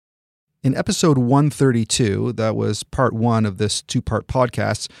In episode 132, that was part one of this two-part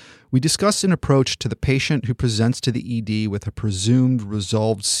podcast, we discussed an approach to the patient who presents to the ED with a presumed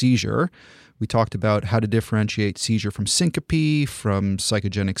resolved seizure. We talked about how to differentiate seizure from syncope, from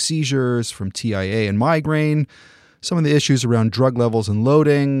psychogenic seizures, from TIA and migraine, some of the issues around drug levels and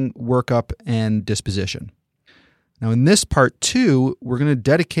loading, workup, and disposition. Now, in this part two, we're going to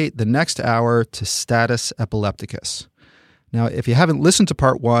dedicate the next hour to status epilepticus. Now, if you haven't listened to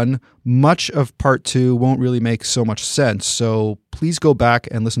part one, much of part two won't really make so much sense, so please go back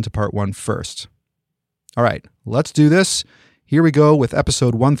and listen to part one first. All right, let's do this. Here we go with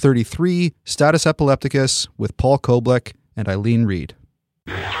episode 133, Status Epilepticus, with Paul Koblick and Eileen Reed.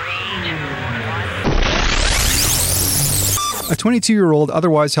 A 22-year-old,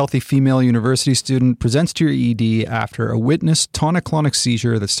 otherwise healthy female university student presents to your ED after a witnessed tonic-clonic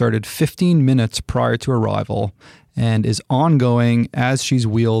seizure that started 15 minutes prior to arrival and is ongoing as she's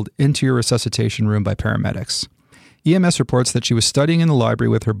wheeled into your resuscitation room by paramedics. EMS reports that she was studying in the library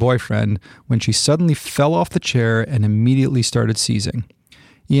with her boyfriend when she suddenly fell off the chair and immediately started seizing.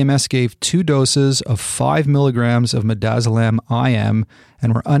 EMS gave 2 doses of 5 milligrams of midazolam IM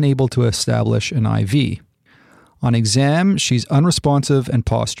and were unable to establish an IV. On exam, she's unresponsive and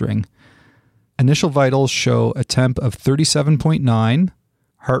posturing. Initial vitals show a temp of 37.9,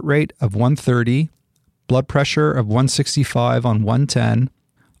 heart rate of 130, blood pressure of 165 on 110,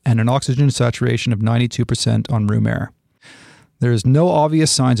 and an oxygen saturation of 92% on room air. There is no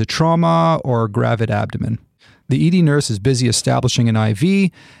obvious signs of trauma or gravid abdomen. The ED nurse is busy establishing an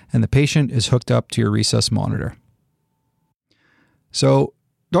IV, and the patient is hooked up to your resus monitor. So,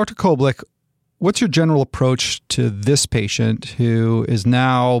 Dr. Koblick, what's your general approach to this patient who is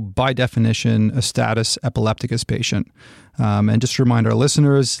now, by definition, a status epilepticus patient? And just to remind our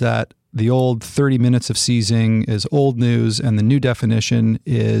listeners that the old 30 minutes of seizing is old news, and the new definition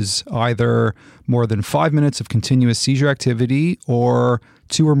is either more than 5 minutes of continuous seizure activity or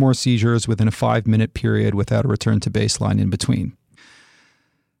 2 or more seizures within a 5-minute period without a return to baseline in between.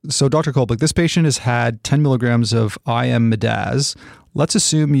 So, Dr. Koblick, this patient has had 10 milligrams of IM midaz. Let's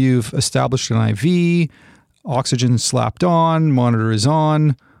assume you've established an IV, oxygen slapped on, monitor is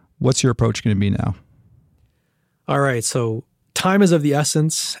on. What's your approach going to be now? All right, so time is of the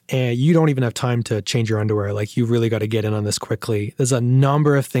essence, and you don't even have time to change your underwear. Like, you've really got to get in on this quickly. There's a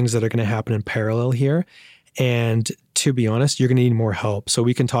number of things that are going to happen in parallel here. And to be honest, you're going to need more help. So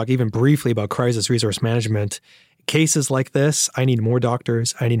we can talk even briefly about crisis resource management. Cases like this, I need more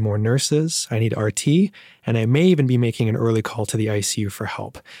doctors, I need more nurses, I need RT, and I may even be making an early call to the ICU for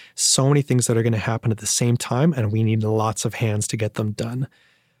help. So many things that are going to happen at the same time, and we need lots of hands to get them done.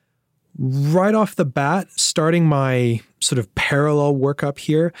 Right off the bat, starting my sort of parallel workup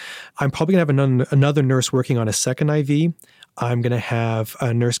here, I'm probably going to have another nurse working on a second IV. I'm going to have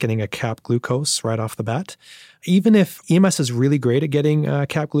a nurse getting a cap glucose right off the bat. Even if EMS is really great at getting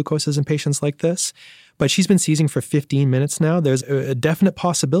cap glucoses in patients like this, but she's been seizing for 15 minutes now, there's a definite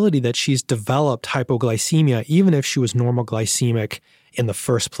possibility that she's developed hypoglycemia, even if she was normal glycemic in the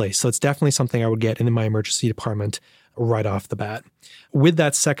first place. So it's definitely something I would get into my emergency department right off the bat. With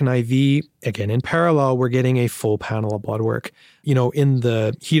that second IV, again, in parallel, we're getting a full panel of blood work. You know, in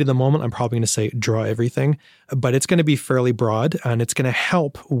the heat of the moment, I'm probably going to say draw everything, but it's going to be fairly broad, and it's going to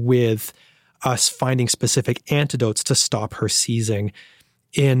help with us finding specific antidotes to stop her seizing.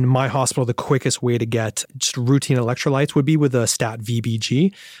 In my hospital, the quickest way to get just routine electrolytes would be with a stat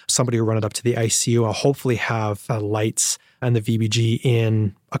VBG. Somebody will run it up to the ICU. I'll hopefully have lights and the VBG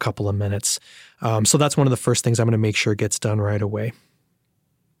in a couple of minutes. So that's one of the first things I'm going to make sure gets done right away.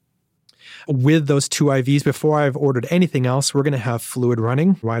 With those 2 IVs, before I've ordered anything else, we're going to have fluid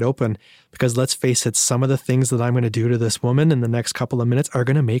running wide open, because let's face it, some of the things that I'm going to do to this woman in the next couple of minutes are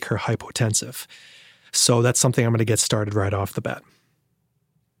going to make her hypotensive. So that's something I'm going to get started right off the bat.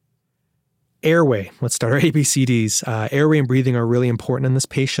 Airway. Let's start our ABCDs. Airway and breathing are really important in this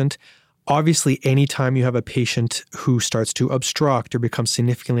patient. Obviously, anytime you have a patient who starts to obstruct or become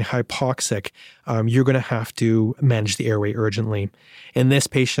significantly hypoxic, you're going to have to manage the airway urgently. In this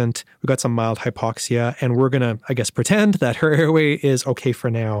patient, we've got some mild hypoxia, and we're going to, pretend that her airway is okay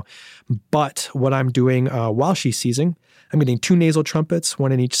for now. But what I'm doing while she's seizing, I'm getting 2 nasal trumpets,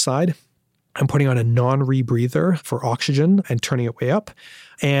 1 on each side. I'm putting on a non-rebreather for oxygen and turning it way up.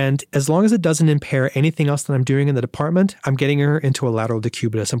 And as long as it doesn't impair anything else that I'm doing in the department, I'm getting her into a lateral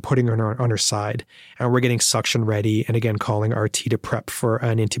decubitus and putting her on her side. And we're getting suction ready, and again, calling RT to prep for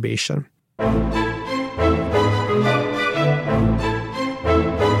an intubation.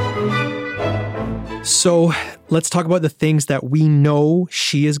 So let's talk about the things that we know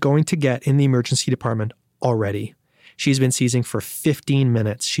she is going to get in the emergency department already. She's been seizing for 15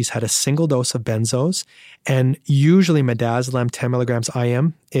 minutes. She's had a single dose of benzos, and usually midazolam 10 milligrams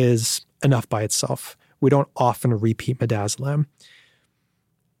IM is enough by itself. We don't often repeat midazolam.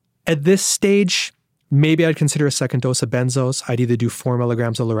 At this stage, maybe I'd consider a second dose of benzos. I'd either do 4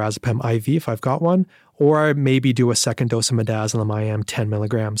 milligrams of lorazepam IV if I've got one, or maybe do a second dose of midazolam IM 10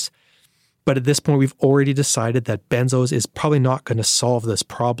 milligrams. But at this point, we've already decided that benzos is probably not going to solve this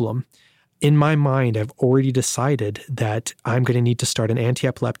problem. In my mind, I've already decided that I'm going to need to start an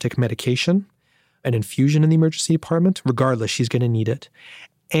anti-epileptic medication, an infusion in the emergency department. Regardless, she's going to need it.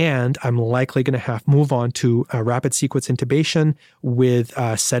 And I'm likely going to have to move on to a rapid sequence intubation with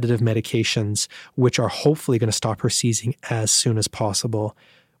sedative medications, which are hopefully going to stop her seizing as soon as possible.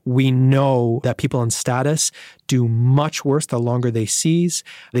 We know that people on status do much worse the longer they seize.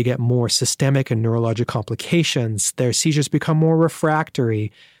 They get more systemic and neurologic complications. Their seizures become more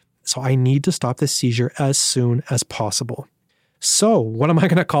refractory. So I need to stop this seizure as soon as possible. So what am I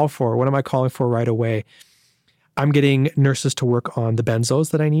going to call for? What am I calling for right away? I'm getting nurses to work on the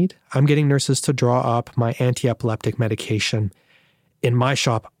benzos that I need. I'm getting nurses to draw up my anti-epileptic medication. In my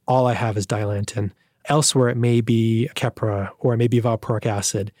shop, all I have is Dilantin. Elsewhere, it may be Keppra or it may be valproic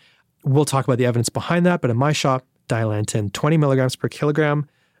acid. We'll talk about the evidence behind that, but in my shop, Dilantin, 20 milligrams per kilogram,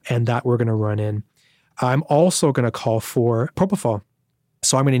 and that we're going to run in. I'm also going to call for propofol.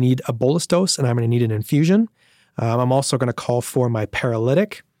 So I'm going to need a bolus dose and I'm going to need an infusion. I'm also going to call for my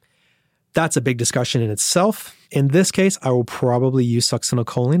paralytic. That's a big discussion in itself. In this case, I will probably use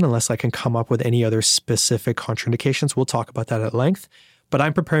succinylcholine unless I can come up with any other specific contraindications. We'll talk about that at length. But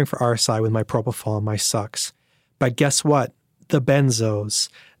I'm preparing for RSI with my propofol and my sucks. But guess what? The benzos,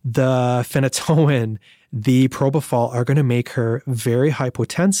 the phenytoin, the propofol are going to make her very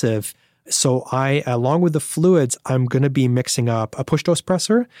hypotensive. So I, along with the fluids, I'm going to be mixing up a push dose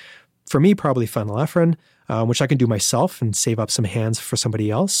pressor. For me, probably phenylephrine, which I can do myself and save up some hands for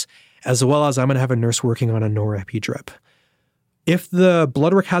somebody else, as well as I'm going to have a nurse working on a norepi drip. If the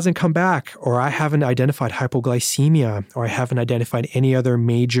blood work hasn't come back, or I haven't identified hypoglycemia, or I haven't identified any other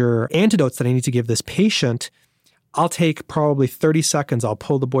major antidotes that I need to give this patient, I'll take probably 30 seconds. I'll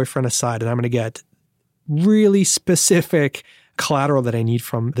pull the boyfriend aside and I'm going to get really specific collateral that I need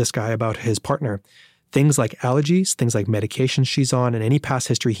from this guy about his partner. Things like allergies, things like medications she's on, and any past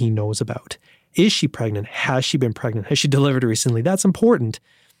history he knows about. Is she pregnant? Has she been pregnant? Has she delivered recently? That's important.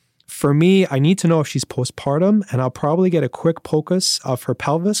 For me, I need to know if she's postpartum, and I'll probably get a quick POCUS of her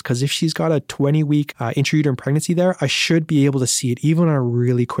pelvis, because if she's got a 20-week intrauterine pregnancy there, I should be able to see it even on a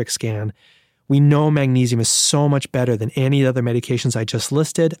really quick scan. We know magnesium is so much better than any other medications I just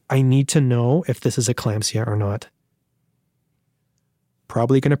listed. I need to know if this is eclampsia or not.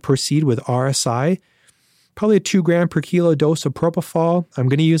 Probably going to proceed with RSI, probably a 2 gram per kilo dose of propofol. I'm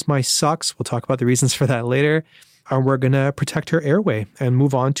going to use my sucks. We'll talk about the reasons for that later. And we're going to protect her airway and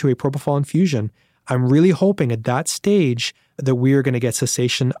move on to a propofol infusion. I'm really hoping at that stage that we are going to get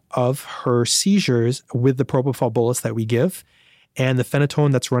cessation of her seizures with the propofol bolus that we give. And the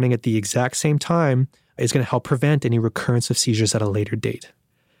phenytoin that's running at the exact same time is going to help prevent any recurrence of seizures at a later date.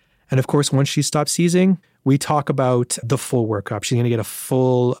 And of course, once she stops seizing, we talk about the full workup. She's going to get a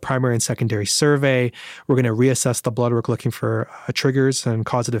full primary and secondary survey. We're going to reassess the blood work looking for triggers and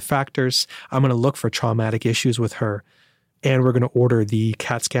causative factors. I'm going to look for traumatic issues with her. And we're going to order the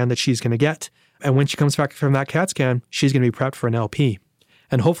CAT scan that she's going to get. And when she comes back from that CAT scan, she's going to be prepped for an LP.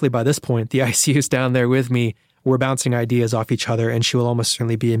 And hopefully by this point, the ICU is down there with me. We're bouncing ideas off each other, and she will almost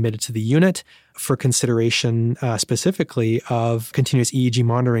certainly be admitted to the unit for consideration specifically of continuous EEG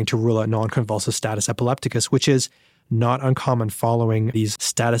monitoring to rule out non-convulsive status epilepticus, which is not uncommon following these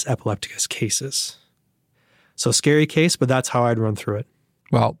status epilepticus cases. So scary case, but that's how I'd run through it.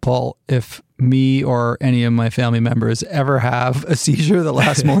 Well, Paul, if me or any of my family members ever have a seizure that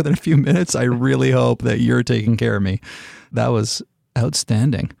lasts more than a few minutes, I really hope that you're taking care of me. That was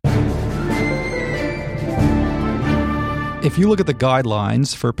outstanding. If you look at the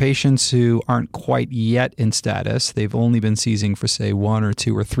guidelines for patients who aren't quite yet in status, they've only been seizing for, say, 1 or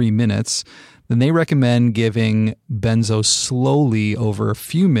 2 or 3 minutes, then they recommend giving benzo slowly over a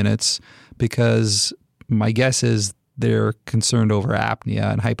few minutes because my guess is they're concerned over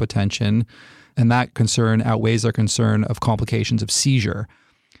apnea and hypotension, and that concern outweighs their concern of complications of seizure.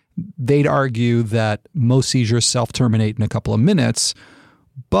 They'd argue that most seizures self-terminate in a couple of minutes,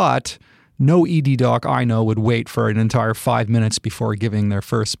 but no ED doc I know would wait for an entire 5 minutes before giving their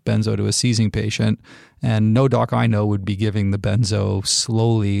first benzo to a seizing patient, and no doc I know would be giving the benzo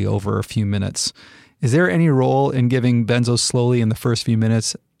slowly over a few minutes. Is there any role in giving benzo slowly in the first few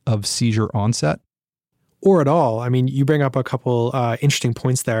minutes of seizure onset? Or at all. I mean, you bring up a couple interesting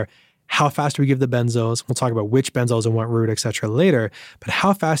points there. how fast do we give the benzos? We'll talk about which benzos and what route, et cetera, later. But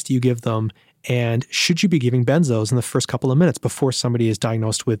how fast do you give them? And should you be giving benzos in the first couple of minutes before somebody is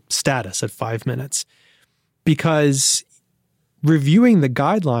diagnosed with status at 5 minutes? Because reviewing the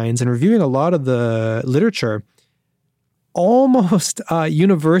guidelines and reviewing a lot of the literature, almost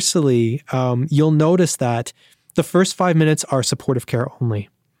universally, you'll notice that the first 5 minutes are supportive care only.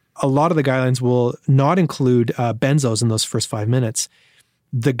 A lot of the guidelines will not include benzos in those first 5 minutes.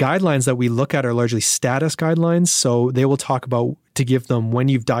 The guidelines that we look at are largely status guidelines. So they will talk about to give them when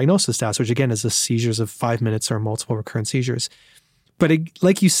you've diagnosed the status, which again is the seizures of 5 minutes or multiple recurrent seizures. But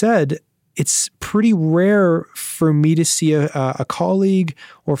like you said, it's pretty rare for me to see a colleague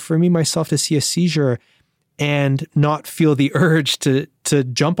or for me myself to see a seizure and not feel the urge to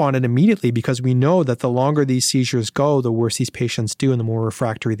jump on it immediately, because we know that the longer these seizures go, the worse these patients do and the more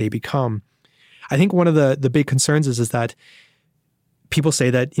refractory they become. I think one of the big concerns is that people say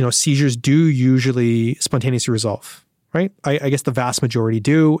that, seizures do usually spontaneously resolve, right? I guess the vast majority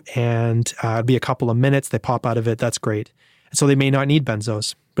do, and it'd be a couple of minutes, they pop out of it, that's great. And so they may not need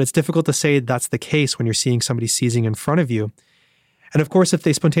benzos, but it's difficult to say that's the case when you're seeing somebody seizing in front of you. And of course, if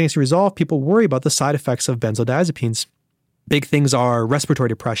they spontaneously resolve, people worry about the side effects of benzodiazepines. Big things are respiratory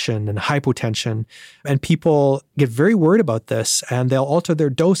depression and hypotension, and people get very worried about this and they'll alter their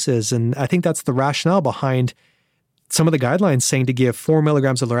doses. And I think that's the rationale behind some of the guidelines saying to give 4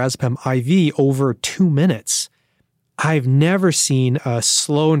 milligrams of lorazepam IV over 2 minutes. I've never seen a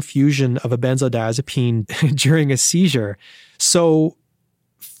slow infusion of a benzodiazepine during a seizure. So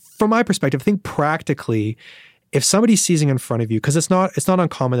from my perspective, I think practically, if somebody's seizing in front of you, because it's not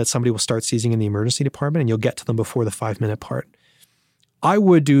uncommon that somebody will start seizing in the emergency department and you'll get to them before the 5-minute part, I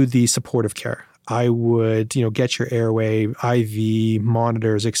would do the supportive care. I would, get your airway, IV,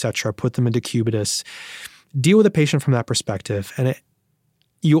 monitors, etc., put them into Cubitus, deal with the patient from that perspective. And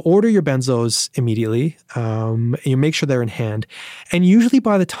you order your benzos immediately. You make sure they're in hand. And usually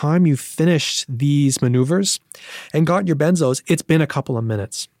by the time you've finished these maneuvers and gotten your benzos, it's been a couple of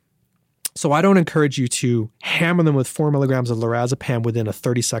minutes. So I don't encourage you to hammer them with 4 milligrams of lorazepam within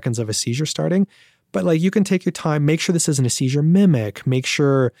 30 seconds of a seizure starting. But you can take your time, make sure this isn't a seizure mimic, make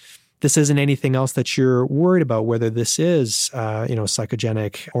sure this isn't anything else that you're worried about, whether this is,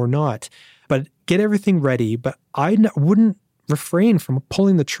 psychogenic or not. But get everything ready. But I wouldn't refrain from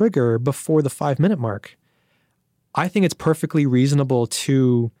pulling the trigger before the 5-minute mark. I think it's perfectly reasonable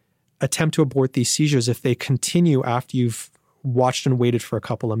to attempt to abort these seizures if they continue after you've watched and waited for a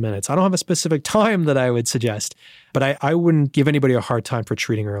couple of minutes. I don't have a specific time that I would suggest, but I wouldn't give anybody a hard time for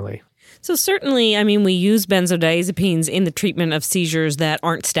treating early. So certainly, we use benzodiazepines in the treatment of seizures that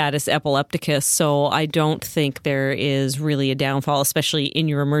aren't status epilepticus. So I don't think there is really a downfall, especially in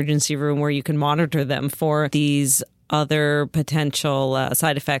your emergency room where you can monitor them for these other potential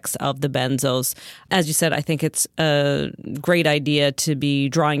side effects of the benzos. As you said, I think it's a great idea to be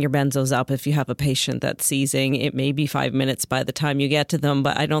drawing your benzos up if you have a patient that's seizing. It may be 5 minutes by the time you get to them,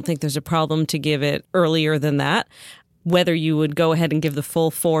 but I don't think there's a problem to give it earlier than that. Whether you would go ahead and give the full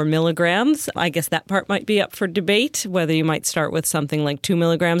 4 milligrams, I guess that part might be up for debate, whether you might start with something like 2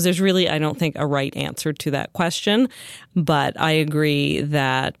 milligrams. There's really, I don't think, a right answer to that question. But I agree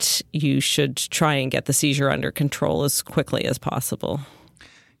that you should try and get the seizure under control as quickly as possible.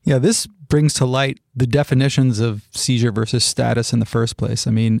 Yeah, this brings to light the definitions of seizure versus status in the first place.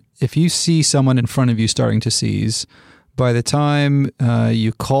 If you see someone in front of you starting to seize, by the time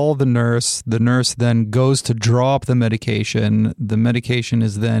you call the nurse then goes to draw up the medication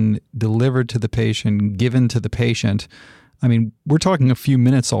is then delivered to the patient, given to the patient. We're talking a few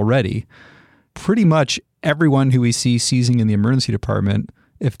minutes already. Pretty much everyone who we see seizing in the emergency department,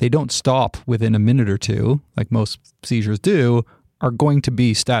 if they don't stop within a minute or two, like most seizures do, are going to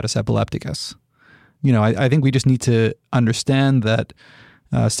be status epilepticus. I think we just need to understand that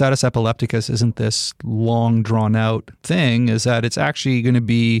status epilepticus isn't this long drawn out thing, is that it's actually going to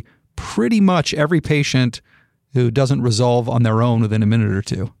be pretty much every patient who doesn't resolve on their own within a minute or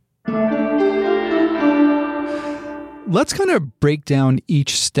two. Let's kind of break down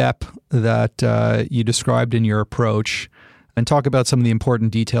each step that you described in your approach and talk about some of the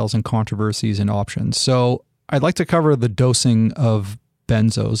important details and controversies and options. So I'd like to cover the dosing of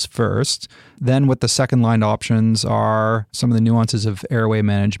benzos first. Then what the second line options are, some of the nuances of airway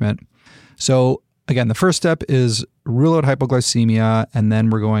management. So again, the first step is rule out hypoglycemia, and then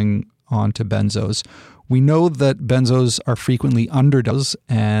we're going on to benzos. We know that benzos are frequently underdosed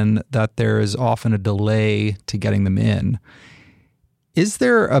and that there is often a delay to getting them in. Is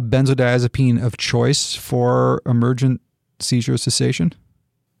there a benzodiazepine of choice for emergent seizure cessation?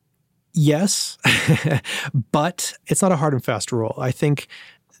 Yes, but it's not a hard and fast rule. I think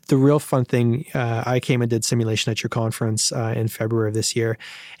the real fun thing, I came and did simulation at your conference in February of this year,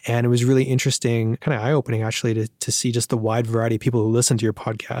 and it was really interesting, kind of eye-opening actually, to see just the wide variety of people who listen to your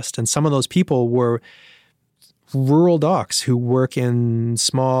podcast. And some of those people were rural docs who work in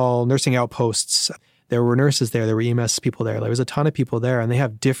small nursing outposts. There were nurses there were EMS people there. There was a ton of people there, and they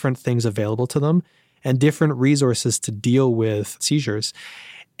have different things available to them and different resources to deal with seizures.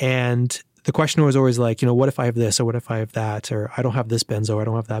 And the question was always like, what if I have this, or what if I have that, or I don't have this benzo, or I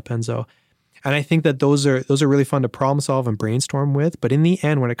don't have that benzo. And I think that those are really fun to problem solve and brainstorm with. But in the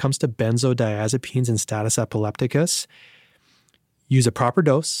end, when it comes to benzodiazepines and status epilepticus, use a proper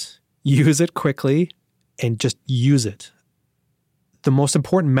dose, use it quickly, and just use it. The most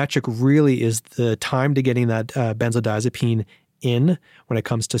important metric really is the time to getting that benzodiazepine in when it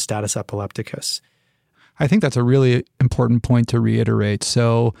comes to status epilepticus. I think that's a really important point to reiterate.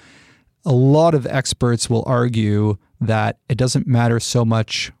 So a lot of experts will argue that it doesn't matter so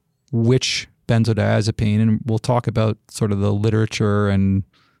much which benzodiazepine, and we'll talk about sort of the literature and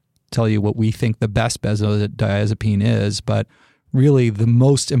tell you what we think the best benzodiazepine is, but really the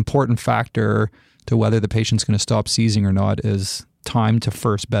most important factor to whether the patient's going to stop seizing or not is time to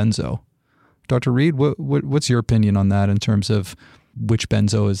first benzo. Dr. Reid, what's your opinion on that in terms of which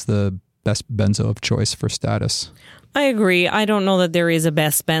benzo is the best benzo of choice for status? I agree. I don't know that there is a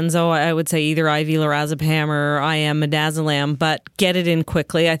best benzo. I would say either IV lorazepam or IM midazolam, but get it in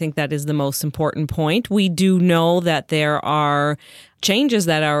quickly. I think that is the most important point. We do know that there are changes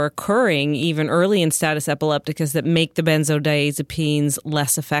that are occurring even early in status epilepticus that make the benzodiazepines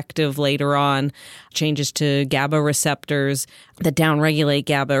less effective later on. Changes to GABA receptors that downregulate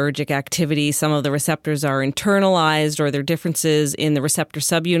GABAergic activity. Some of the receptors are internalized, or there are differences in the receptor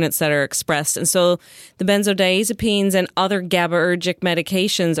subunits that are expressed. And so the benzodiazepines and other GABAergic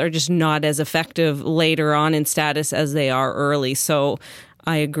medications are just not as effective later on in status as they are early. So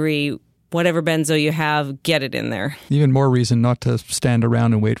I agree. Whatever benzo you have, get it in there. Even more reason not to stand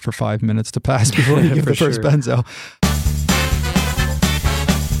around and wait for 5 minutes to pass before you give the first benzo.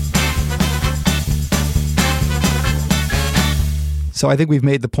 So I think we've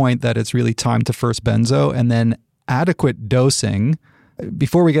made the point that it's really time to first benzo, and then adequate dosing.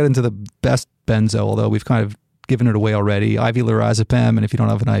 Before we get into the best benzo, although we've kind of given it away already, IV lorazepam, and if you don't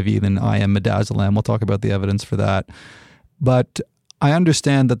have an IV, then IM midazolam. We'll talk about the evidence for that. But I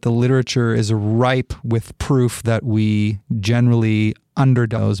understand that the literature is ripe with proof that we generally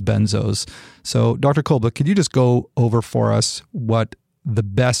underdose benzos. So, Dr. Kolba, could you just go over for us what the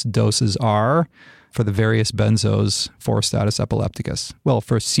best doses are for the various benzos for status epilepticus? Well,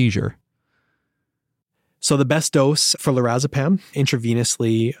 for seizure. So the best dose for lorazepam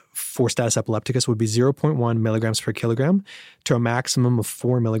intravenously for status epilepticus would be 0.1 milligrams per kilogram to a maximum of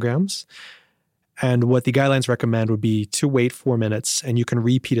 4 milligrams. And what the guidelines recommend would be to wait 4 minutes, and you can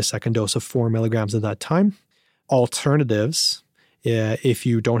repeat a second dose of 4 milligrams at that time. Alternatives, if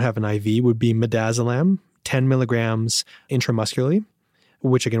you don't have an IV, would be midazolam, 10 milligrams intramuscularly,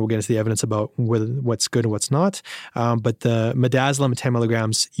 which again, we'll get into the evidence about what's good and what's not. But the midazolam, 10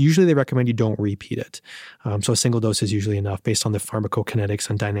 milligrams, usually they recommend you don't repeat it. So a single dose is usually enough based on the pharmacokinetics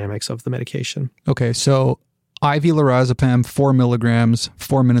and dynamics of the medication. Okay, so IV lorazepam, 4 milligrams,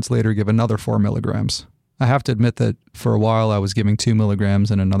 4 minutes later, give another 4 milligrams. I have to admit that for a while I was giving 2 milligrams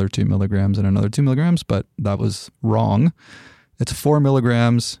and another 2 milligrams and another 2 milligrams, but that was wrong. It's 4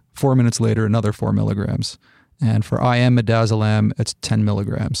 milligrams, 4 minutes later, another 4 milligrams. And for IM midazolam, it's 10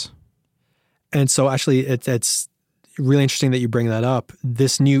 milligrams. And so actually it's really interesting that you bring that up.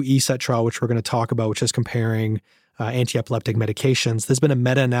 This new ESET trial, which we're going to talk about, which is comparing anti-epileptic medications. There's been a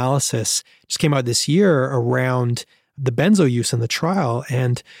meta-analysis just came out this year around the benzo use in the trial,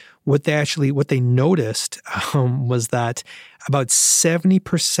 and what they noticed was that about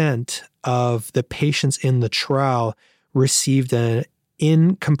 70% of the patients in the trial received an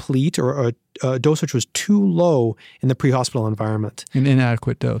incomplete or a dose which was too low in the pre-hospital environment. An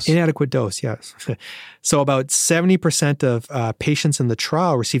inadequate dose. Inadequate dose, yes. So about 70% of patients in the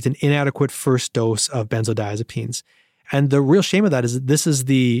trial received an inadequate first dose of benzodiazepines. And the real shame of that is that this is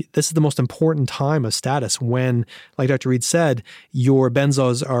the most important time of status when, like Dr. Reid said, your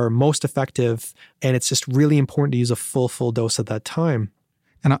benzos are most effective, and it's just really important to use a full dose at that time.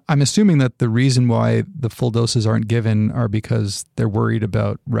 And I'm assuming that the reason why the full doses aren't given are because they're worried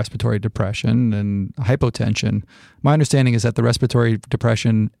about respiratory depression and hypotension. My understanding is that the respiratory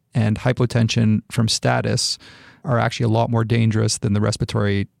depression and hypotension from status are actually a lot more dangerous than the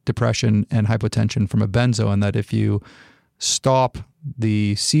respiratory depression and hypotension from a benzo, and that if you stop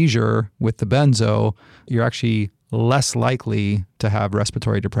the seizure with the benzo, you're actually less likely to have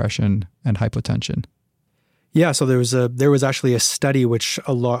respiratory depression and hypotension. Yeah, so there was actually a study which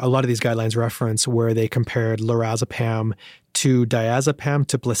a lot of these guidelines reference where they compared lorazepam to diazepam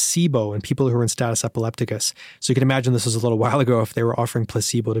to placebo in people who were in status epilepticus. So you can imagine this was a little while ago if they were offering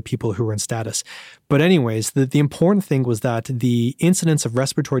placebo to people who were in status. But anyways, the important thing was that the incidence of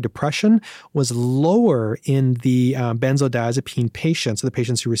respiratory depression was lower in the benzodiazepine patients, so the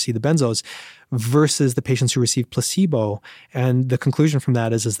patients who received the benzos, versus the patients who received placebo. And the conclusion from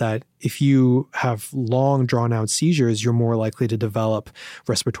that is that if you have long drawn-out seizures, you're more likely to develop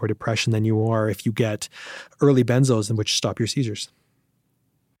respiratory depression than you are if you get early benzos in which stop your seizures.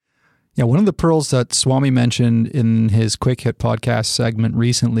 Yeah, one of the pearls that Swami mentioned in his Quick Hit podcast segment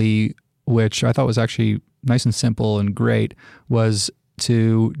recently, which I thought was actually nice and simple and great, was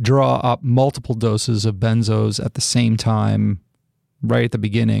to draw up multiple doses of benzos at the same time right at the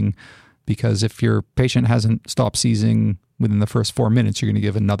beginning. Because if your patient hasn't stopped seizing within the first 4 minutes, you're going to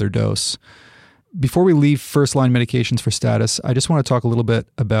give another dose. Before we leave first-line medications for status, I just want to talk a little bit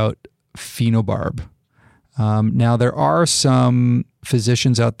about phenobarb. Now, there are some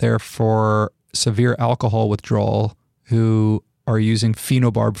physicians out there for severe alcohol withdrawal who are using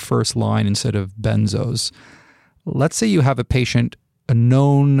phenobarb first line instead of benzos. Let's say you have a patient, a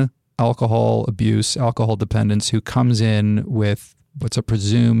known alcohol abuse, alcohol dependence, who comes in with what's a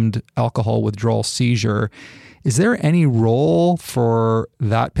presumed alcohol withdrawal seizure. Is there any role for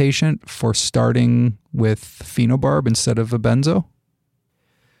that patient for starting with phenobarb instead of a benzo?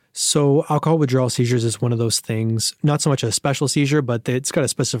 So alcohol withdrawal seizures is one of those things, not so much a special seizure, but it's got a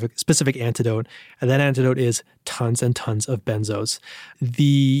specific antidote. And that antidote is tons and tons of benzos. The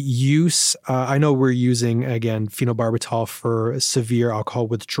use, I know we're using, again, phenobarbital for severe alcohol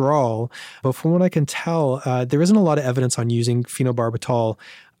withdrawal, but from what I can tell, there isn't a lot of evidence on using phenobarbital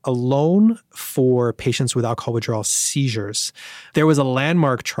alone for patients with alcohol withdrawal seizures. There was a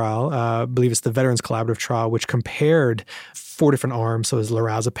landmark trial, I believe it's the Veterans Collaborative trial, which compared 4 different arms. So it was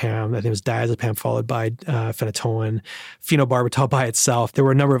lorazepam, I think it was diazepam followed by phenytoin, phenobarbital by itself. There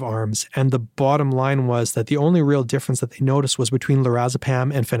were a number of arms. And the bottom line was that the only real difference that they noticed was between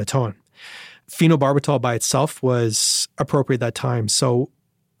lorazepam and phenytoin. Phenobarbital by itself was appropriate at that time. So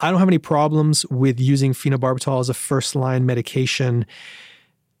I don't have any problems with using phenobarbital as a first-line medication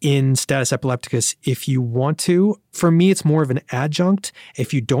in status epilepticus if you want to. For me, it's more of an adjunct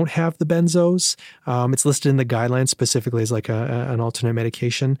if you don't have the benzos. It's listed in the guidelines specifically as like an alternate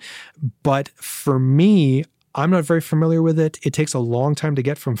medication. But for me, I'm not very familiar with it. It takes a long time to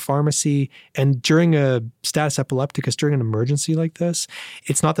get from pharmacy. And during a status epilepticus, during an emergency like this,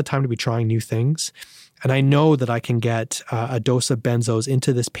 it's not the time to be trying new things. And I know that I can get a dose of benzos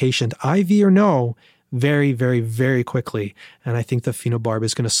into this patient, IV or no, very, very, very quickly. And I think the phenobarb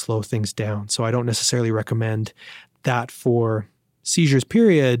is going to slow things down. So I don't necessarily recommend that for seizures,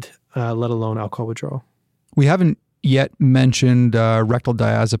 period, let alone alcohol withdrawal. We haven't yet mentioned rectal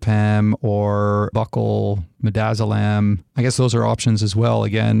diazepam or buccal midazolam. I guess those are options as well.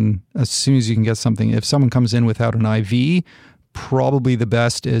 Again, as soon as you can get something, if someone comes in without an IV, probably the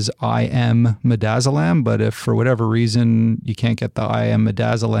best is IM midazolam. But if for whatever reason you can't get the IM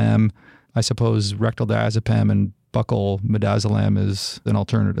midazolam, I suppose rectal diazepam and buccal midazolam is an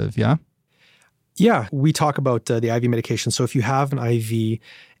alternative, yeah? Yeah, we talk about the IV medication. So if you have an IV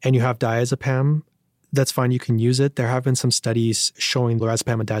and you have diazepam, that's fine. You can use it. There have been some studies showing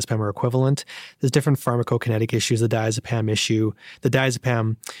lorazepam and diazepam are equivalent. There's different pharmacokinetic issues. The diazepam issue, the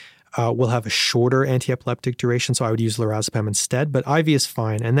diazepam will have a shorter anti-epileptic duration, so I would use lorazepam instead. But IV is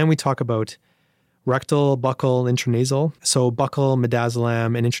fine. And then we talk about rectal, buccal, intranasal. So buccal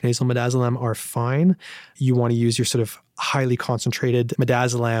midazolam and intranasal midazolam are fine. You want to use your sort of highly concentrated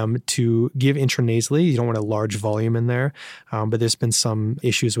midazolam to give intranasally. You don't want a large volume in there. But there's been some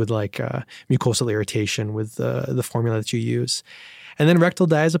issues with like mucosal irritation with the formula that you use. And then rectal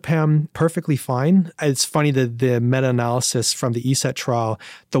diazepam, perfectly fine. It's funny that the meta-analysis from the ESET trial,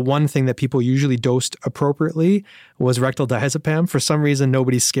 the one thing that people usually dosed appropriately was rectal diazepam. For some reason,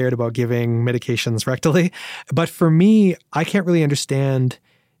 nobody's scared about giving medications rectally. But for me, I can't really understand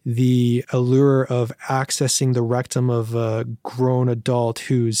the allure of accessing the rectum of a grown adult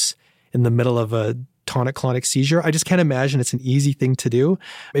who's in the middle of a tonic-clonic seizure. I just can't imagine it's an easy thing to do.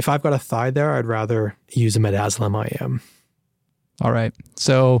 If I've got a thigh there, I'd rather use a midazolam IM. All right.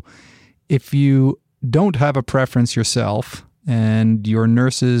 So if you don't have a preference yourself and your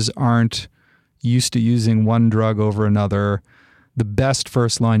nurses aren't used to using one drug over another, the best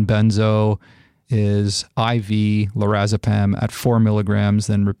first-line benzo is IV lorazepam at 4 milligrams,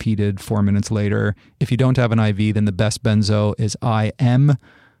 then repeated 4 minutes later. If you don't have an IV, then the best benzo is IM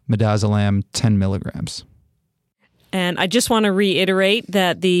midazolam 10 milligrams. And I just want to reiterate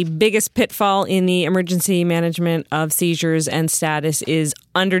that the biggest pitfall in the emergency management of seizures and status is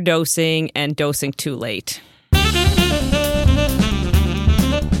underdosing and dosing too late.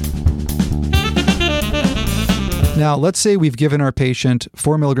 Now, let's say we've given our patient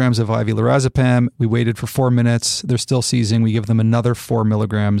 4 milligrams of IV lorazepam. We waited for 4 minutes. They're still seizing. We give them another 4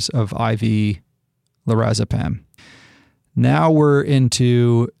 milligrams of IV lorazepam. Now we're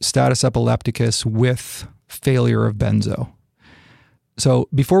into status epilepticus with failure of benzo. So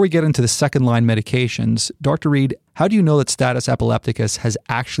before we get into the second line medications, Dr. Reed, how do you know that status epilepticus has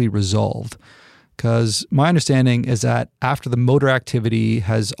actually resolved? Because my understanding is that after the motor activity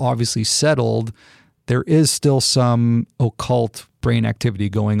has obviously settled, there is still some occult brain activity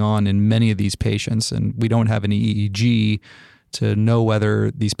going on in many of these patients, and we don't have any EEG to know whether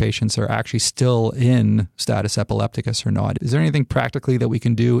these patients are actually still in status epilepticus or not. Is there anything practically that we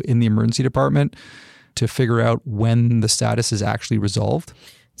can do in the emergency department to figure out when the status is actually resolved?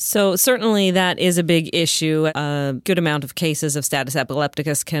 So certainly that is a big issue. A good amount of cases of status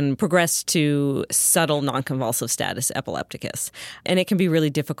epilepticus can progress to subtle non-convulsive status epilepticus. And it can be really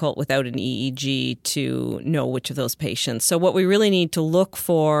difficult without an EEG to know which of those patients. So what we really need to look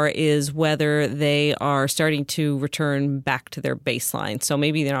for is whether they are starting to return back to their baseline. So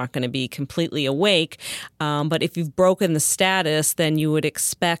maybe they're not going to be completely awake, but if you've broken the status, then you would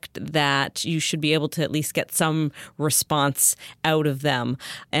expect that you should be able to at least get some response out of them.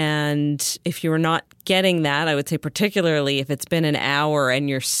 And if you're not getting that, I would say particularly if it's been an hour and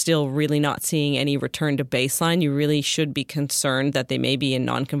you're still really not seeing any return to baseline, you really should be concerned that they may be in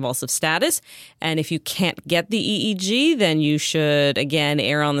non-convulsive status. And if you can't get the EEG, then you should, again,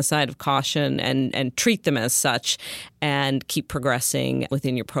 err on the side of caution and treat them as such and keep progressing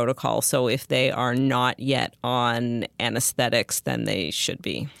within your protocol. So if they are not yet on anesthetics, then they should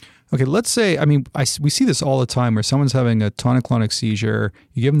be. Okay, let's say, we see this all the time where someone's having a tonic-clonic seizure,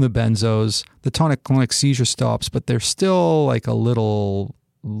 you give them the benzos, the tonic-clonic seizure stops, but there's still like a little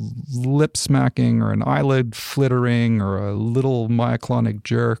lip smacking or an eyelid flittering or a little myoclonic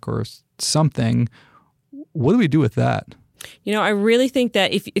jerk or something. What do we do with that? You know, I really think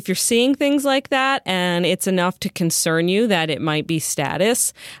that if you're seeing things like that and it's enough to concern you that it might be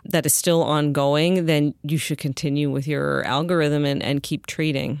status that is still ongoing, then you should continue with your algorithm and keep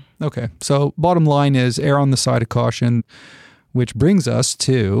treating. Okay. So bottom line is err on the side of caution, which brings us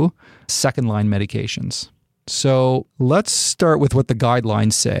to second line medications. So let's start with what the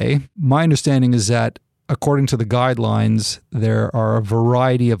guidelines say. My understanding is that according to the guidelines, there are a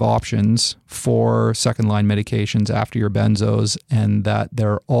variety of options for second-line medications after your benzos, and that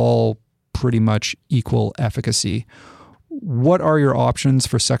they're all pretty much equal efficacy. What are your options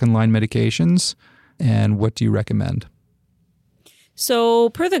for second-line medications, and what do you recommend? So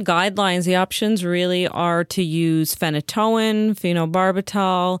per the guidelines, the options really are to use phenytoin,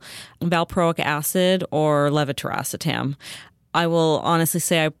 phenobarbital, valproic acid, or levetiracetam. I will honestly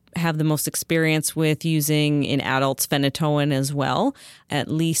say I have the most experience with using in adults phenytoin as well. At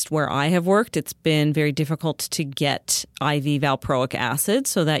least where I have worked, it's been very difficult to get IV valproic acid,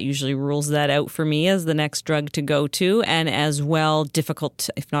 so that usually rules that out for me as the next drug to go to, and as well difficult,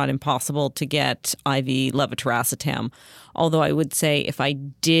 if not impossible, to get IV levetiracetam. Although I would say if I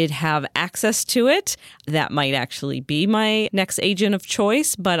did have access to it, that might actually be my next agent of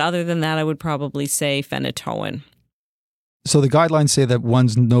choice. But other than that, I would probably say phenytoin. So the guidelines say that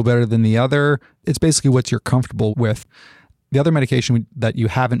one's no better than the other. It's basically what you're comfortable with. The other medication that you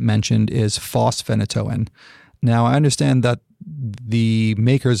haven't mentioned is fosphenytoin. Now, I understand that the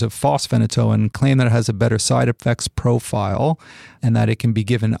makers of fosphenytoin claim that it has a better side effects profile and that it can be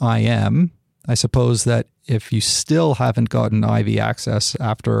given IM. I suppose that if you still haven't gotten IV access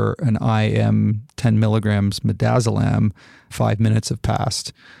after an IM 10 milligrams midazolam, 5 minutes have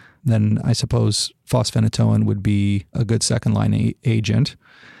passed, then I suppose fosphenytoin would be a good second-line agent.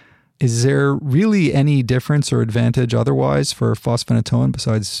 Is there really any difference or advantage otherwise for fosphenytoin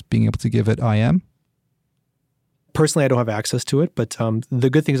besides being able to give it IM? Personally, I don't have access to it, but the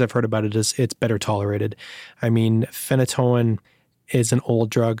good things I've heard about it is it's better tolerated. I mean, phenytoin is an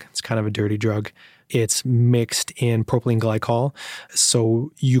old drug. It's kind of a dirty drug. It's mixed in propylene glycol,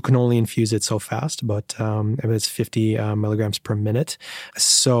 so you can only infuse it so fast, but it's 50 milligrams per minute.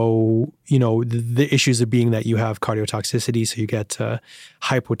 So, the issues are being that you have cardiotoxicity, so you get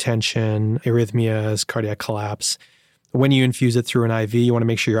hypotension, arrhythmias, cardiac collapse. When you infuse it through an IV, you want to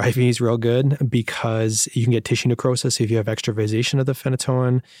make sure your IV is real good because you can get tissue necrosis if you have extravasation of the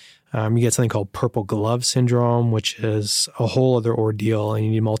phenytoin. You get something called purple glove syndrome, which is a whole other ordeal, and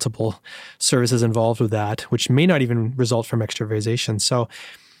you need multiple services involved with that, which may not even result from extravasation. So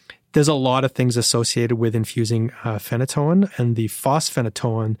There's a lot of things associated with infusing phenytoin, and the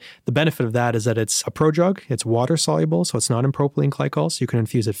fosphenytoin, the benefit of that is that it's a prodrug, it's water soluble, so it's not in propylene glycol, so you can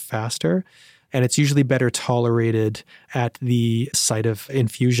infuse it faster, and it's usually better tolerated at the site of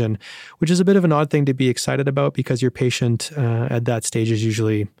infusion, which is a bit of an odd thing to be excited about because your patient at that stage is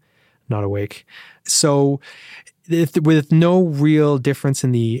usually not awake. So with no real difference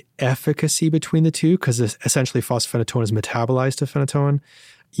in the efficacy between the two, because essentially fosphenytoin is metabolized to phenytoin,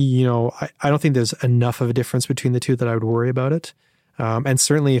 I don't think there's enough of a difference between the two that I would worry about it. And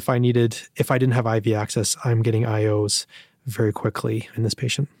certainly if I didn't have IV access, I'm getting IOs very quickly in this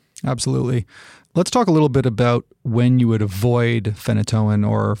patient. Absolutely. Let's talk a little bit about when you would avoid phenytoin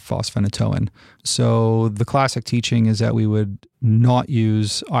or fosphenytoin. So the classic teaching is that we would not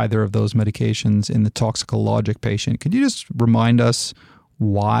use either of those medications in the toxicologic patient. Could you just remind us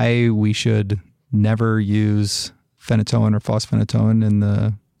why we should never use phenytoin or fosphenytoin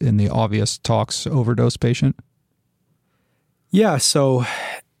in the obvious tox overdose patient? Yeah, so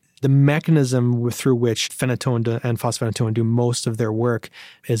the mechanism through which phenytoin and fosphenytoin do most of their work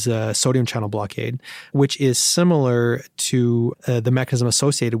is a sodium channel blockade, which is similar to the mechanism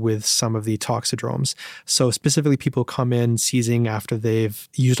associated with some of the toxidromes. So specifically, people come in seizing after they've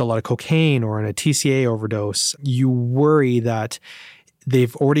used a lot of cocaine or in a TCA overdose. You worry that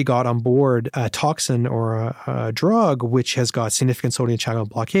they've already got on board a toxin or a drug which has got significant sodium channel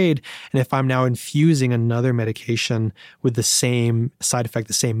blockade. And if I'm now infusing another medication with the same side effect,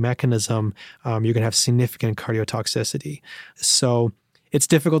 the same mechanism, you're going to have significant cardiotoxicity. So it's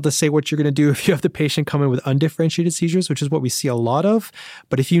difficult to say what you're going to do if you have the patient come in with undifferentiated seizures, which is what we see a lot of.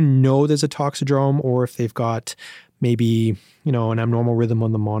 But if you know there's a toxidrome, or if they've got maybe, an abnormal rhythm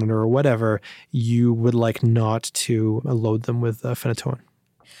on the monitor or whatever, you would like not to load them with phenytoin.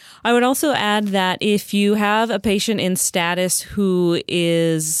 I would also add that if you have a patient in status who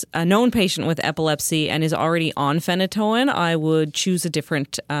is a known patient with epilepsy and is already on phenytoin, I would choose a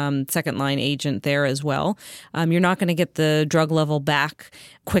different second-line agent there as well. You're not going to get the drug level back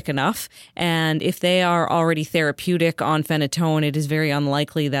quick enough. And if they are already therapeutic on phenytoin, it is very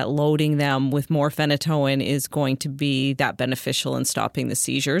unlikely that loading them with more phenytoin is going to be that beneficial in stopping the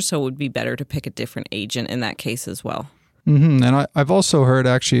seizures. So it would be better to pick a different agent in that case as well. Mm-hmm. And I've also heard,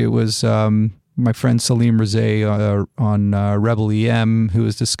 actually, it was my friend Salim Razay on Rebel EM who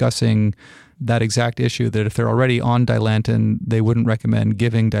was discussing that exact issue, that if they're already on Dilantin, they wouldn't recommend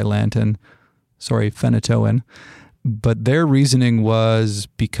giving phenytoin. But their reasoning was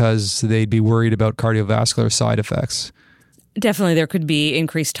because they'd be worried about cardiovascular side effects. Definitely, there could be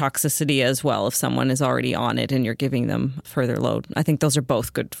increased toxicity as well if someone is already on it and you're giving them further load. I think those are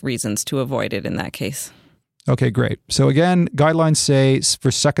both good reasons to avoid it in that case. Okay, great. So again, guidelines say for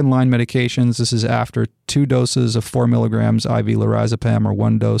second-line medications, this is after 2 doses of 4 milligrams IV lorazepam or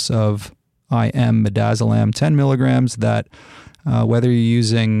 1 dose of IM midazolam 10 milligrams, that whether you're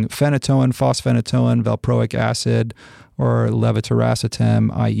using phenytoin, fosphenytoin, valproic acid, or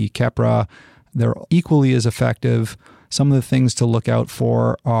levetiracetam, i.e. Keppra, they're equally as effective. Some of the things to look out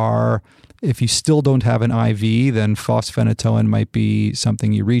for are, if you still don't have an IV, then fosphenytoin might be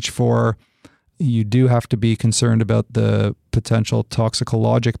something you reach for. You do have to be concerned about the potential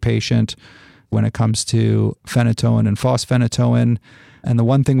toxicologic patient when it comes to phenytoin and fosphenytoin. And the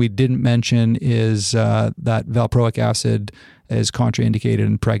one thing we didn't mention is that valproic acid is contraindicated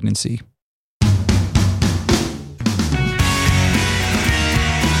in pregnancy.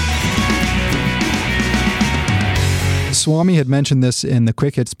 Swami had mentioned this in the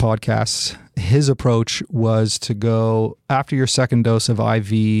Quick Hits podcast. His approach was to go, after your second dose of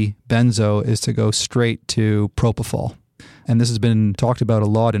IV benzo, is to go straight to propofol. And this has been talked about a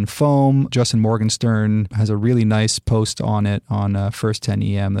lot in foam. Justin Morgenstern has a really nice post on it on First 10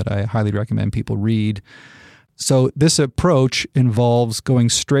 EM that I highly recommend people read. So this approach involves going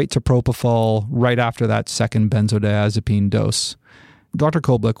straight to propofol right after that second benzodiazepine dose. Dr.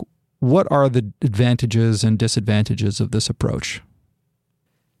 Kolblick, what are the advantages and disadvantages of this approach?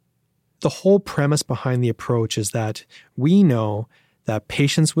 The whole premise behind the approach is that we know that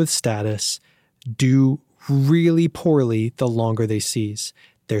patients with status do really poorly the longer they seize.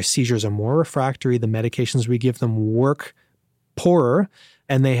 Their seizures are more refractory, the medications we give them work poorer,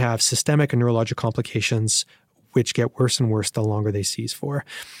 and they have systemic and neurologic complications which get worse and worse the longer they seize for.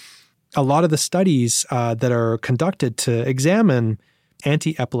 A lot of the studies that are conducted to examine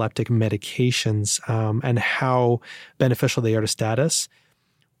anti-epileptic medications and how beneficial they are to status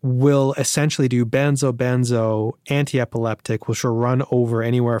will essentially do benzo, anti-epileptic, which will run over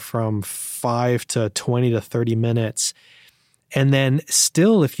anywhere from 5 to 20 to 30 minutes. And then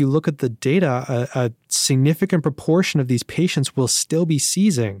still, if you look at the data, a significant proportion of these patients will still be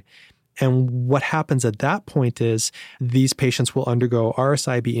seizing. And what happens at that point is these patients will undergo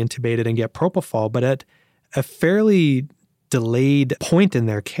RSI, be intubated, and get propofol, but at a fairly delayed point in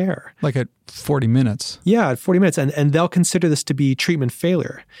their care. Like at 40 minutes. Yeah, at 40 minutes. And they'll consider this to be treatment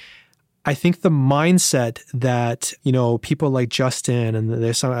failure. I think the mindset that, people like Justin, and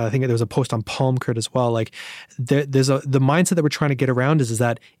I think there was a post on PalmCrit as well, like the mindset that we're trying to get around is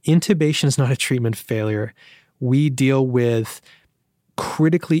that intubation is not a treatment failure. We deal with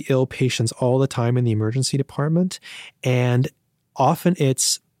critically ill patients all the time in the emergency department, and often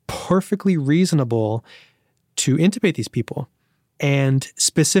it's perfectly reasonable to intubate these people. And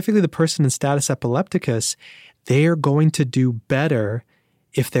specifically the person in status epilepticus, they are going to do better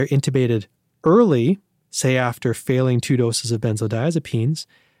if they're intubated early, say after failing 2 doses of benzodiazepines,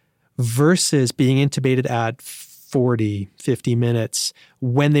 versus being intubated at 40, 50 minutes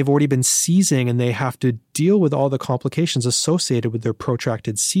when they've already been seizing and they have to deal with all the complications associated with their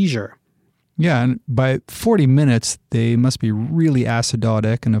protracted seizure. Yeah, and by 40 minutes, they must be really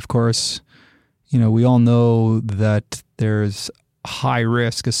acidotic. And of course, we all know that there's high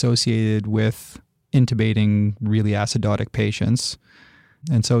risk associated with intubating really acidotic patients.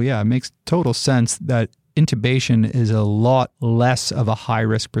 And so, yeah, it makes total sense that intubation is a lot less of a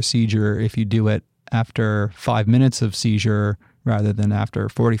high-risk procedure if you do it after 5 minutes of seizure rather than after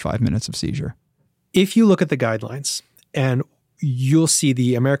 45 minutes of seizure. If you look at the guidelines, and you'll see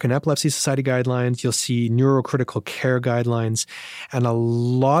the American Epilepsy Society guidelines, you'll see neurocritical care guidelines, and a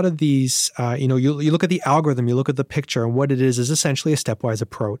lot of these, you look at the algorithm, you look at the picture, and what it is essentially a stepwise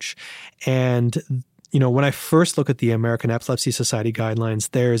approach. And when I first look at the American Epilepsy Society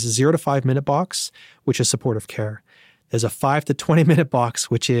guidelines, there's a 0 to 5 minute box, which is supportive care. There's a 5 to 20 minute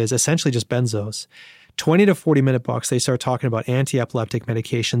box, which is essentially just benzos. 20 to 40 minute box, they start talking about anti-epileptic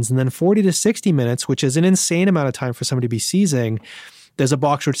medications. And then 40 to 60 minutes, which is an insane amount of time for somebody to be seizing, there's a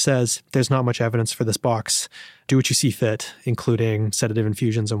box which says there's not much evidence for this box. Do what you see fit, including sedative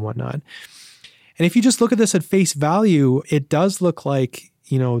infusions and whatnot. And if you just look at this at face value, it does look like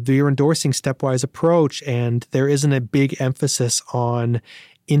they're endorsing stepwise approach, and there isn't a big emphasis on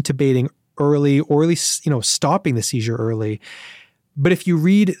intubating early, or at least, stopping the seizure early. But if you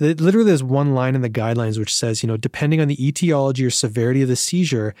read, literally there's one line in the guidelines which says, depending on the etiology or severity of the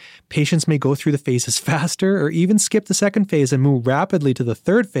seizure, patients may go through the phases faster or even skip the second phase and move rapidly to the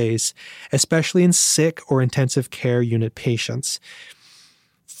third phase, especially in sick or intensive care unit patients.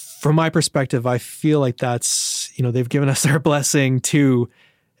 From my perspective, I feel like that's, they've given us their blessing to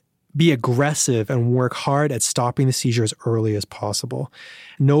be aggressive and work hard at stopping the seizure as early as possible.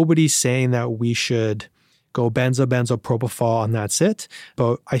 Nobody's saying that we should go benzo, propofol, and that's it.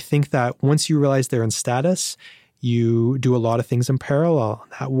 But I think that once you realize they're in status, you do a lot of things in parallel.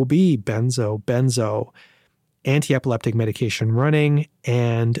 That will be benzo, anti-epileptic medication running,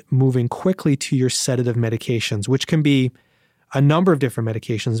 and moving quickly to your sedative medications, which can be a number of different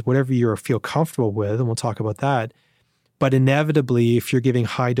medications, whatever you feel comfortable with, and we'll talk about that. But inevitably, if you're giving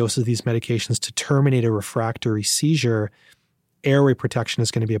high doses of these medications to terminate a refractory seizure, airway protection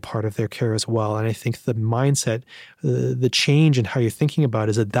is going to be a part of their care as well. And I think the mindset, the change in how you're thinking about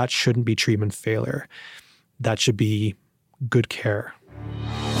it is that shouldn't be treatment failure. That should be good care.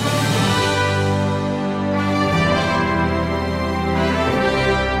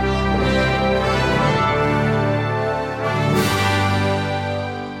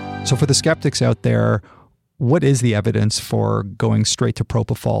 So for the skeptics out there, what is the evidence for going straight to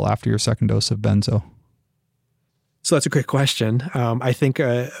propofol after your second dose of benzo? So that's a great question. I think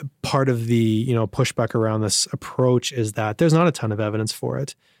part of the pushback around this approach is that there's not a ton of evidence for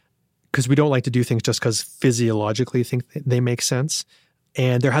it, because we don't like to do things just because physiologically think they make sense.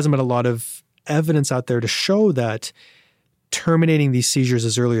 And there hasn't been a lot of evidence out there to show that terminating these seizures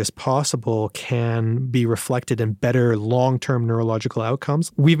as early as possible can be reflected in better long-term neurological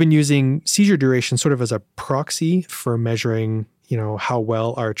outcomes. We've been using seizure duration sort of as a proxy for measuring, how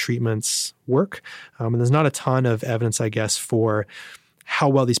well our treatments work. And there's not a ton of evidence, I guess, for how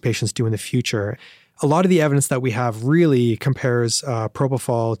well these patients do in the future. A lot of the evidence that we have really compares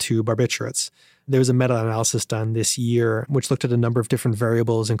propofol to barbiturates. There was a meta-analysis done this year which looked at a number of different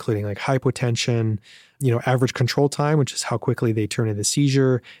variables, including like hypotension, average control time, which is how quickly they turn into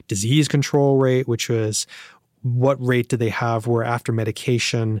seizure, disease control rate, which was what rate did they have where after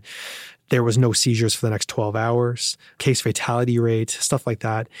medication there was no seizures for the next 12 hours, case fatality rate, stuff like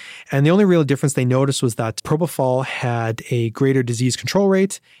that. And the only real difference they noticed was that propofol had a greater disease control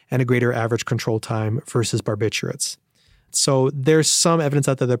rate and a greater average control time versus barbiturates. So there's some evidence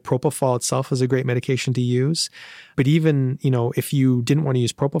out there that propofol itself is a great medication to use. But even, if you didn't want to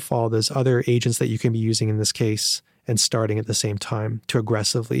use propofol, there's other agents that you can be using in this case and starting at the same time to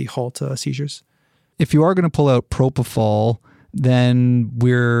aggressively halt seizures. If you are going to pull out propofol, then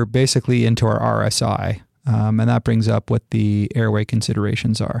we're basically into our RSI. And that brings up what the airway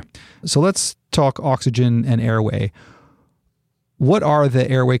considerations are. So let's talk oxygen and airway. What are the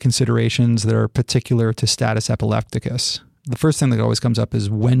airway considerations that are particular to status epilepticus? The first thing that always comes up is,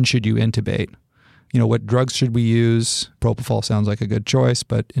 when should you intubate? What drugs should we use? Propofol sounds like a good choice,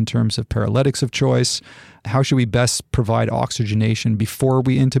 but in terms of paralytics of choice, how should we best provide oxygenation before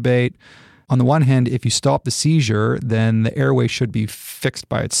we intubate? On the one hand, if you stop the seizure, then the airway should be fixed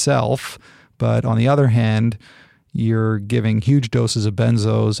by itself. But on the other hand, you're giving huge doses of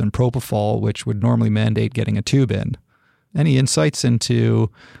benzos and propofol, which would normally mandate getting a tube in. Any insights into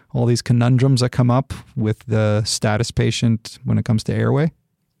all these conundrums that come up with the status patient when it comes to airway?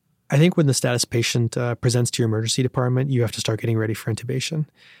 I think when the status patient presents to your emergency department, you have to start getting ready for intubation.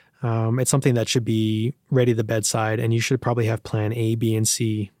 It's something that should be ready at the bedside, and you should probably have plan A, B, and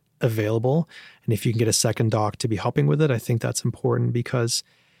C available. And if you can get a second doc to be helping with it, I think that's important, because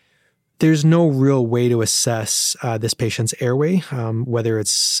there's no real way to assess this patient's airway, whether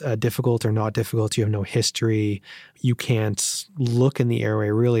it's difficult or not difficult. You have no history. You can't look in the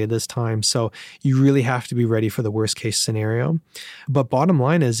airway really at this time. So you really have to be ready for the worst case scenario. But bottom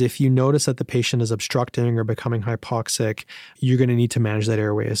line is, if you notice that the patient is obstructing or becoming hypoxic, you're going to need to manage that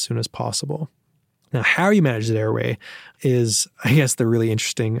airway as soon as possible. Now, how you manage that airway is, I guess, the really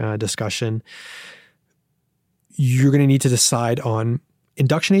interesting discussion. You're going to need to decide on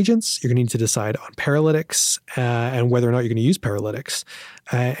induction agents. You're going to need to decide on paralytics and whether or not you're going to use paralytics.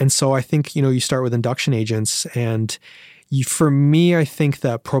 And so I think, you start with induction agents. And for me, I think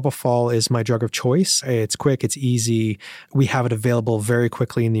that propofol is my drug of choice. It's quick. It's easy. We have it available very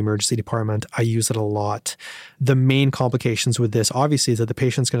quickly in the emergency department. I use it a lot. The main complications with this, obviously, is that the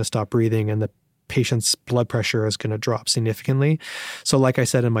patient's going to stop breathing and the patient's blood pressure is going to drop significantly. So like I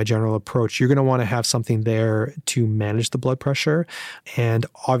said in my general approach, you're going to want to have something there to manage the blood pressure. And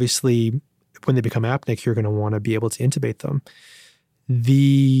obviously, when they become apneic, you're going to want to be able to intubate them.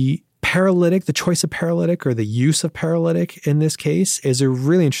 The paralytic, the choice of paralytic or the use of paralytic in this case is a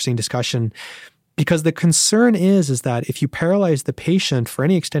really interesting discussion, because the concern is that if you paralyze the patient for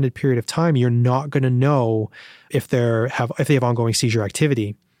any extended period of time, you're not going to know if they have ongoing seizure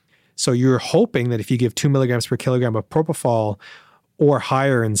activity. So you're hoping that if you give 2 milligrams per kilogram of propofol, or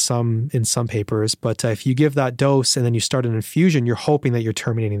higher in some papers, but if you give that dose and then you start an infusion, you're hoping that you're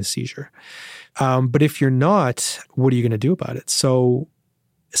terminating the seizure. But if you're not, what are you going to do about it? So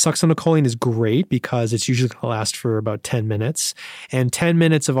succinylcholine is great because it's usually going to last for about 10 minutes. And 10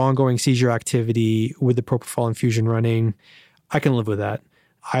 minutes of ongoing seizure activity with the propofol infusion running, I can live with that.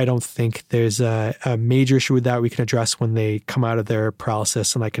 I don't think there's a major issue with that we can address when they come out of their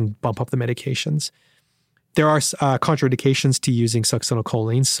paralysis, and I can bump up the medications. There are contraindications to using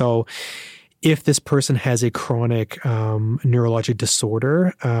succinylcholine. So if this person has a chronic neurologic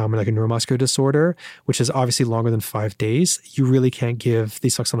disorder, like a neuromuscular disorder, which is obviously longer than 5 days, you really can't give the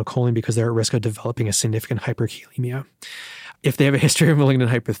succinylcholine because they're at risk of developing a significant hyperkalemia. If they have a history of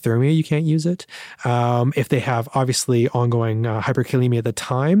malignant hyperthermia, you can't use it. If they have obviously ongoing hyperkalemia at the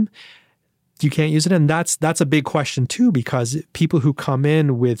time, you can't use it. And that's a big question too, because people who come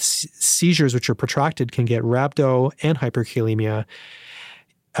in with seizures which are protracted can get rhabdo and hyperkalemia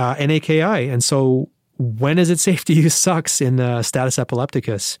and AKI. And so when is it safe to use SUX in status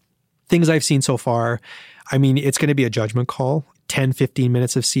epilepticus? Things I've seen so far, I mean, it's going to be a judgment call. 10, 15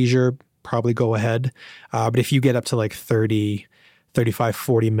 minutes of seizure, probably go ahead. But if you get up to like 30, 35,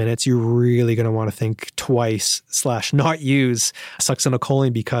 40 minutes, you're really going to want to think twice / not use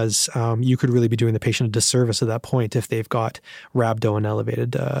succinylcholine, because you could really be doing the patient a disservice at that point if they've got rhabdo and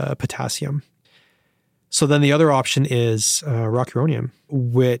elevated potassium. So then the other option is rocuronium,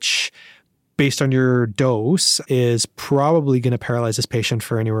 which based on your dose is probably going to paralyze this patient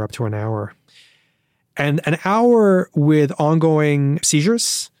for anywhere up to an hour. And an hour with ongoing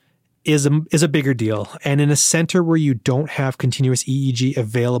seizures is a bigger deal. And in a center where you don't have continuous EEG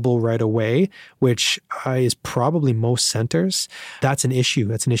available right away, which is probably most centers, that's an issue.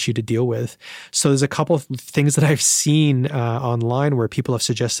 That's an issue to deal with. So there's a couple of things that I've seen online where people have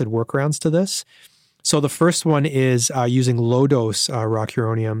suggested workarounds to this. So the first one is using low dose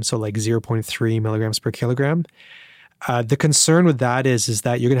rocuronium, so like 0.3 milligrams per kilogram. The concern with that is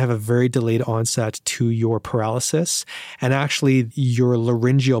that you're going to have a very delayed onset to your paralysis. And actually, your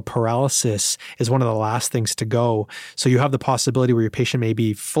laryngeal paralysis is one of the last things to go. So you have the possibility where your patient may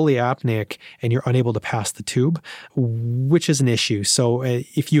be fully apneic and you're unable to pass the tube, which is an issue. So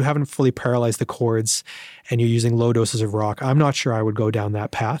if you haven't fully paralyzed the cords and you're using low doses of rock, I'm not sure I would go down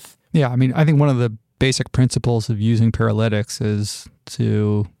that path. Yeah, I mean, I think one of the basic principles of using paralytics is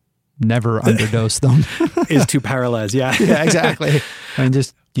to never underdose them. Is to paralyze, yeah. Yeah, exactly. I mean,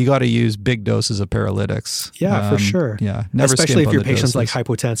 you got to use big doses of paralytics. Yeah, for sure. Yeah, never especially if your doses. patient's like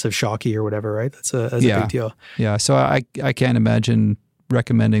hypotensive, shocky, or whatever, right? That's a big deal. Yeah, so I can't imagine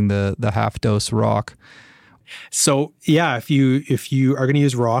recommending the half dose rock. So yeah, if you are going to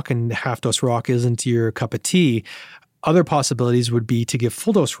use rock and half dose rock isn't your cup of tea, other possibilities would be to give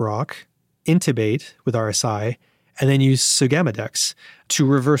full dose rock, intubate with RSI, and then use Sugamidex to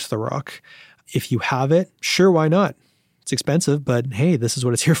reverse the rock. If you have it, sure, why not? It's expensive, but hey, this is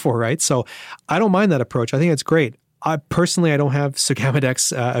what it's here for, right? So I don't mind that approach. I think it's great. I don't have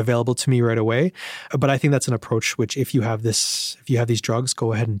Sugamidex available to me right away, but I think that's an approach which if you have these drugs,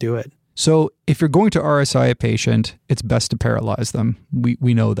 go ahead and do it. So if you're going to RSI a patient, it's best to paralyze them.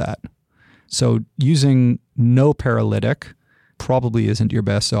 We know that. So using no paralytic probably isn't your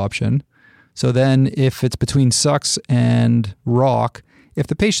best option. So then if it's between SUX and rock, if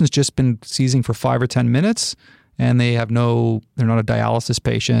the patient's just been seizing for 5 or 10 minutes and they're not a dialysis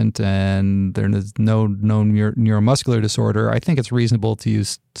patient and there's no neuromuscular disorder, I think it's reasonable to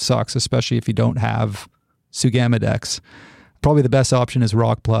use SUX, especially if you don't have Sugamidex. Probably the best option is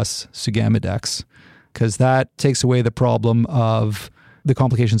rock plus Sugamidex, because that takes away the problem of the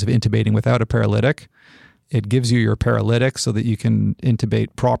complications of intubating without a paralytic. It gives you your paralytic so that you can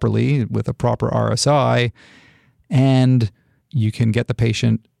intubate properly with a proper RSI, and you can get the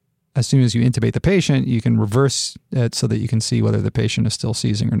patient, as soon as you intubate the patient, you can reverse it so that you can see whether the patient is still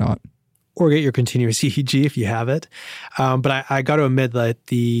seizing or not. Or get your continuous EEG if you have it. But I got to admit that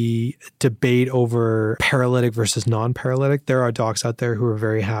the debate over paralytic versus non-paralytic, there are docs out there who are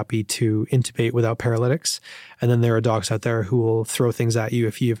very happy to intubate without paralytics. And then there are docs out there who will throw things at you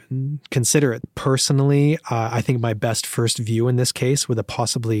if you even consider it. Personally, I think my best first view in this case with a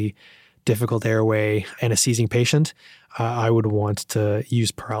possibly difficult airway and a seizing patient, I would want to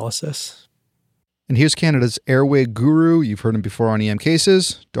use paralysis. And here's Canada's airway guru. You've heard him before on EM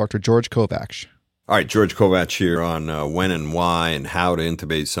Cases, Dr. George Kovacs. All right, George Kovacs here on when and why and how to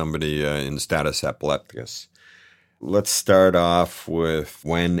intubate somebody in status epilepticus. Let's start off with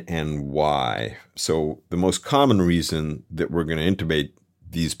when and why. So the most common reason that we're going to intubate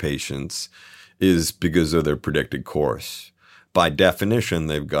these patients is because of their predicted course. By definition,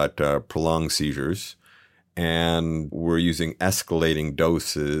 they've got prolonged seizures, and we're using escalating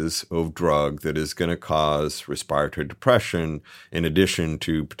doses of drug that is going to cause respiratory depression in addition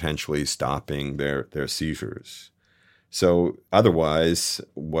to potentially stopping their seizures. So otherwise,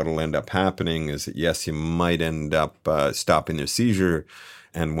 what will end up happening is that, yes, you might end up stopping their seizure,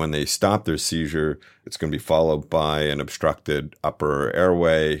 and when they stop their seizure, it's going to be followed by an obstructed upper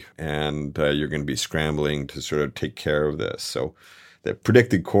airway, and you're going to be scrambling to sort of take care of this. So the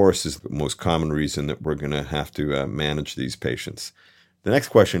predicted course is the most common reason that we're going to have to manage these patients. The next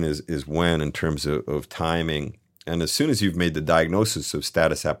question is when, in terms of timing. And as soon as you've made the diagnosis of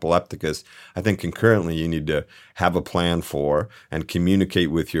status epilepticus, I think concurrently you need to have a plan for and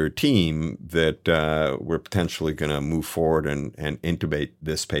communicate with your team that we're potentially going to move forward and intubate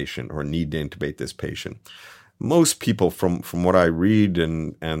this patient or need to intubate this patient. Most people, from what I read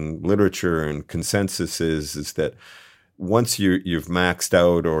and literature and consensus is that once you've maxed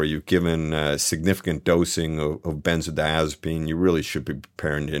out or you've given significant dosing of benzodiazepine, you really should be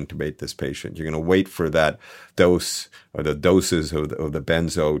preparing to intubate this patient. You're going to wait for that dose or the doses of the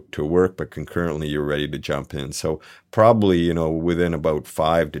benzo to work, but concurrently you're ready to jump in. So probably, within about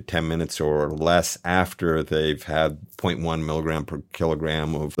 5 to 10 minutes or less after they've had 0.1 milligram per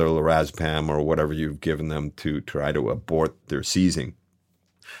kilogram of their lorazepam or whatever you've given them to try to abort their seizing.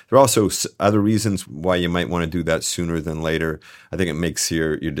 There are also other reasons why you might want to do that sooner than later. I think it makes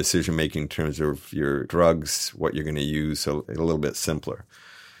your decision-making in terms of your drugs, what you're going to use, a little bit simpler.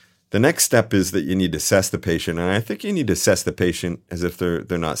 The next step is that you need to assess the patient, and I think you need to assess the patient as if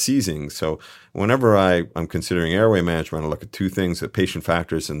they're not seizing. So whenever I'm considering airway management, I look at two things, the patient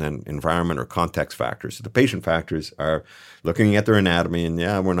factors and then environment or context factors. So the patient factors are looking at their anatomy, and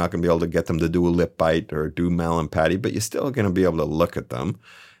we're not going to be able to get them to do a lip bite or do Mallampati, but you're still going to be able to look at them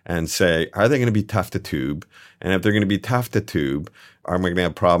and say, are they going to be tough to tube? And if they're going to be tough to tube, are we going to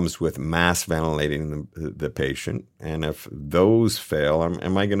have problems with mass ventilating the patient? And if those fail,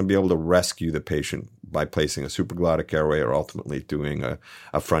 am I going to be able to rescue the patient by placing a supraglottic airway or ultimately doing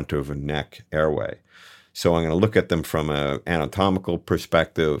a front of a neck airway. So I'm going to look at them from an anatomical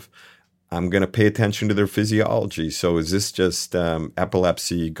perspective. I'm going to pay attention to their physiology. So is this just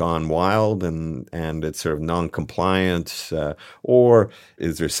epilepsy gone wild and it's sort of non-compliant? Or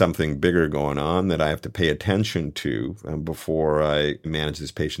is there something bigger going on that I have to pay attention to before I manage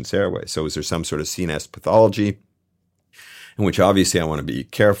this patient's airway? So is there some sort of CNS pathology, in which obviously I want to be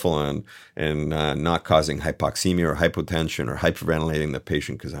careful on and not causing hypoxemia or hypotension or hyperventilating the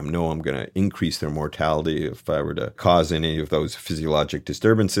patient, because I know I'm going to increase their mortality if I were to cause any of those physiologic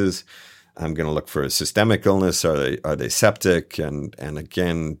disturbances. I'm going to look for a systemic illness. Are they septic? And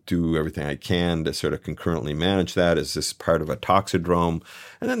again, do everything I can to sort of concurrently manage that. Is this part of a toxidrome?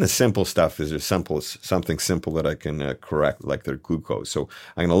 And then the simple stuff is something simple that I can correct, like their glucose. So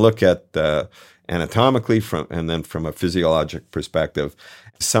I'm going to look at anatomically and then from a physiologic perspective.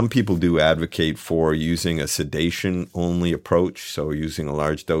 Some people do advocate for using a sedation-only approach, so using a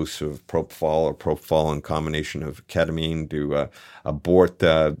large dose of propofol or propofol in combination of ketamine to abort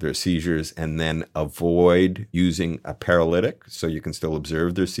their seizures and then avoid using a paralytic so you can still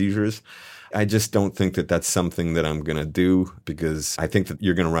observe their seizures. I just don't think that that's something that I'm going to do, because I think that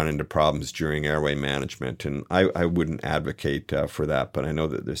you're going to run into problems during airway management, and I wouldn't advocate for that, but I know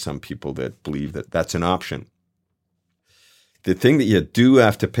that there's some people that believe that that's an option. The thing that you do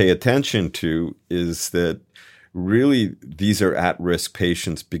have to pay attention to is that really these are at-risk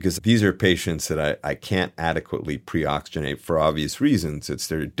patients, because these are patients that I can't adequately pre-oxygenate for obvious reasons.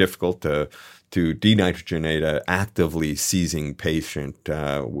 They're difficult to denitrogenate an actively seizing patient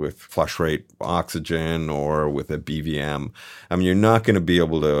with flush rate oxygen or with a BVM. I mean, you're not going to be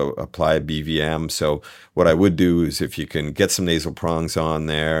able to apply a BVM. So what I would do is, if you can get some nasal prongs on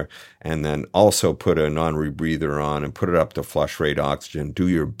there and then also put a non-rebreather on and put it up to flush rate oxygen, do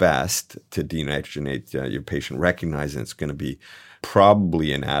your best to denitrogenate your patient, recognizing it's going to be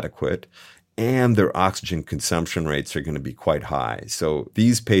probably inadequate. And their oxygen consumption rates are going to be quite high. So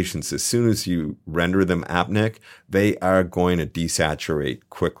these patients, as soon as you render them apneic, they are going to desaturate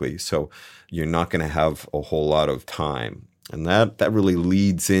quickly. So you're not going to have a whole lot of time. And that really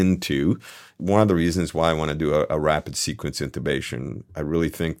leads into one of the reasons why I want to do a rapid sequence intubation. I really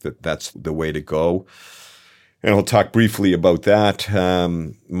think that that's the way to go. And I'll talk briefly about that.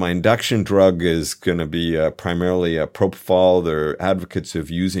 My induction drug is going to be primarily a propofol. They're advocates of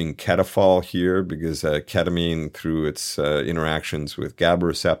using Ketofol here because ketamine, through its interactions with GABA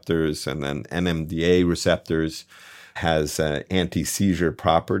receptors and then NMDA receptors, has anti-seizure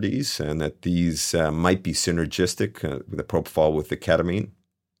properties, and that these might be synergistic with the propofol with the ketamine.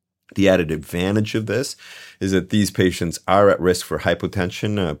 The added advantage of this is that these patients are at risk for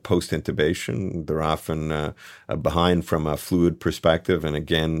hypotension post-intubation. They're often behind from a fluid perspective. And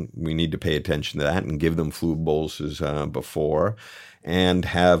again, we need to pay attention to that and give them fluid boluses before, and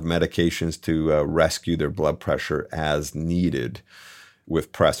have medications to rescue their blood pressure as needed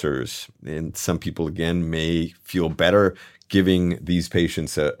with pressors. And some people, again, may feel better giving these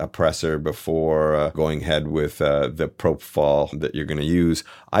patients a pressor before going ahead with the propofol that you're going to use.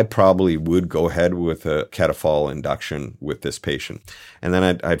 I probably would go ahead with a Ketofol induction with this patient. And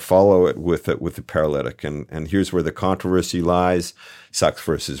then I'd follow it with the paralytic. And here's where the controversy lies: Sux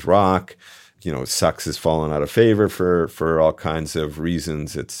versus Rock. Sux has fallen out of favor for all kinds of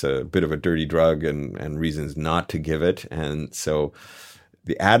reasons. It's a bit of a dirty drug and reasons not to give it. And so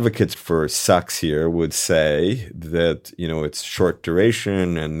the advocates for Sux here would say that, it's short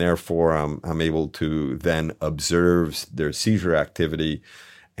duration, and therefore I'm able to then observe their seizure activity,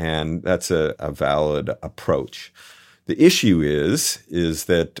 and that's a valid approach. The issue is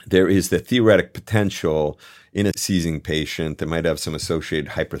that there is the theoretic potential in a seizing patient that might have some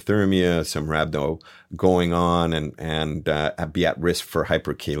associated hyperthermia, some rhabdo going on, and be at risk for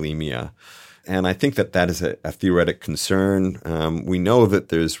hyperkalemia. And I think that is a theoretic concern. We know that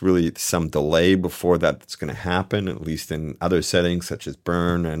there's really some delay before that's going to happen, at least in other settings such as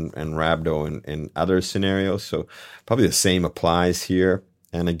burn and rhabdo and other scenarios. So probably the same applies here.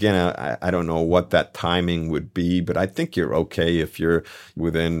 And again, I don't know what that timing would be, but I think you're okay if you're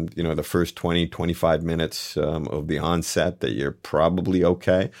within, the first 20, 25 minutes of the onset, that you're probably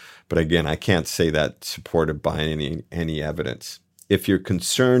okay. But again, I can't say that's supported by any evidence. If you're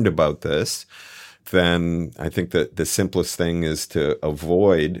concerned about this, then I think that the simplest thing is to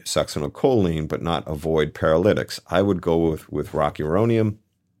avoid succinylcholine, but not avoid paralytics. I would go with rocuronium.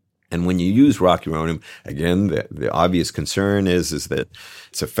 And when you use rocuronium, again, the obvious concern is that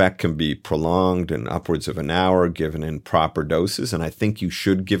its effect can be prolonged and upwards of an hour given in proper doses. And I think you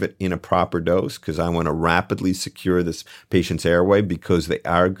should give it in a proper dose because I want to rapidly secure this patient's airway because they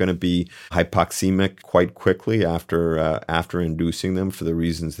are going to be hypoxemic quite quickly after inducing them for the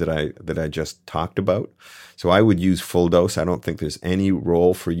reasons that I just talked about. So I would use full dose. I don't think there's any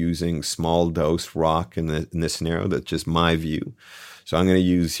role for using small dose rock in this scenario. That's just my view. So I'm going to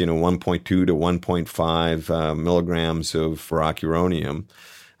use, 1.2 to 1.5 milligrams of rocuronium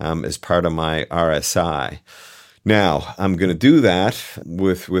as part of my RSI. Now, I'm going to do that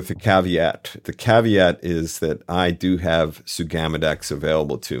with a caveat. The caveat is that I do have Sugamadex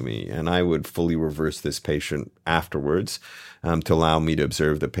available to me, and I would fully reverse this patient afterwards to allow me to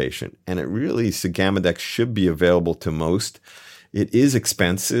observe the patient. And Sugamadex should be available to most. It is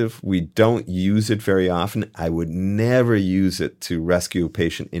expensive. We don't use it very often. I would never use it to rescue a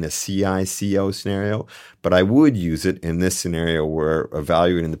patient in a CI/CO scenario, but I would use it in this scenario where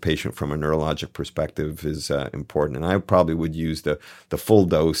evaluating the patient from a neurologic perspective is important. And I probably would use the full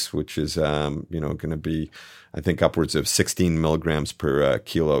dose, which is going to be, I think, upwards of 16 milligrams per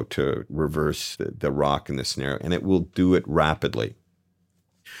kilo to reverse the rock in this scenario, and it will do it rapidly.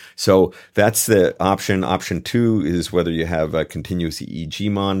 So that's the option. Option 2 is whether you have continuous EEG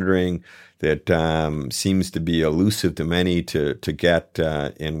monitoring that seems to be elusive to many to get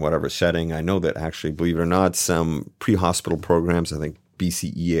in whatever setting. I know that actually, believe it or not, some pre-hospital programs, I think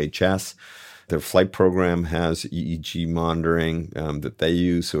BCEHS, their flight program has EEG monitoring that they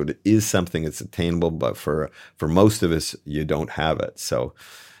use. So it is something that's attainable, but for most of us, you don't have it. So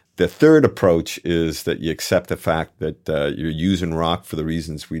the third approach is that you accept the fact that you're using rock for the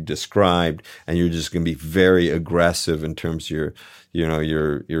reasons we described, and you're just going to be very aggressive in terms of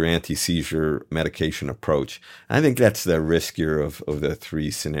your anti-seizure medication approach. I think that's the riskier of the three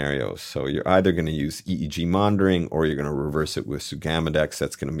scenarios. So you're either going to use EEG monitoring or you're going to reverse it with Sugamadex.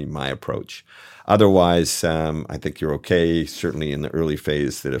 That's going to be my approach. Otherwise, I think you're okay, certainly in the early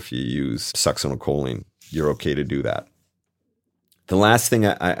phase, that if you use succinylcholine, you're okay to do that. The last thing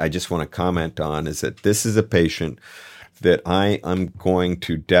I just want to comment on is that this is a patient that I am going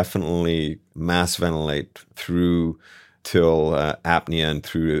to definitely mass ventilate through till apnea and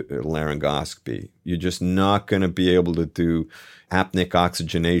through laryngoscopy. You're just not going to be able to do apneic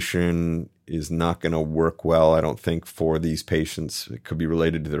oxygenation is not going to work well, I don't think, for these patients. It could be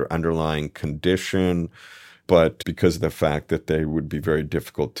related to their underlying condition, but because of the fact that they would be very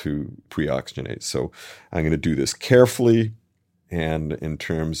difficult to pre-oxygenate. So I'm going to do this carefully. And in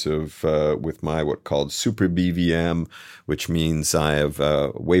terms of with my what called super BVM, which means I have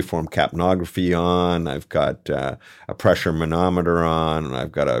waveform capnography on, I've got a pressure manometer on, and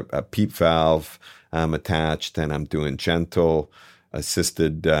I've got a PEEP valve attached, and I'm doing gentle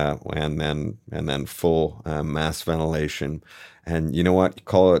assisted and then full mass ventilation. And you know what? You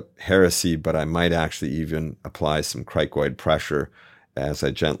call it heresy, but I might actually even apply some cricoid pressure as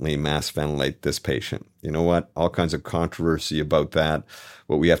I gently mass ventilate this patient. You know what? All kinds of controversy about that.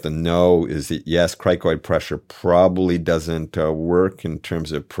 What we have to know is that, yes, cricoid pressure probably doesn't work in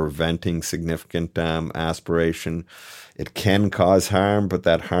terms of preventing significant aspiration. It can cause harm, but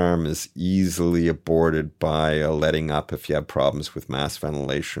that harm is easily aborted by letting up if you have problems with mass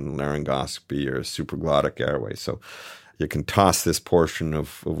ventilation, laryngoscopy, or supraglottic airway. So you can toss this portion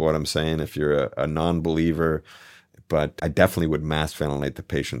of what I'm saying if you're a non-believer, but I definitely would mass ventilate the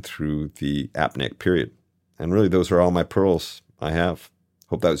patient through the apneic period. And really, those are all my pearls I have.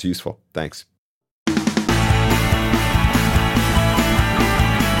 Hope that was useful. Thanks.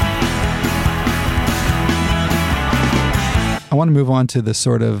 I want to move on to the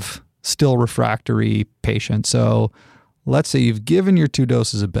sort of still refractory patient. So let's say you've given your 2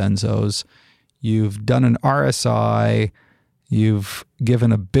 doses of benzos, you've done an RSI, you've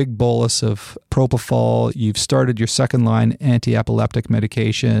given a big bolus of propofol, you've started your second-line anti-epileptic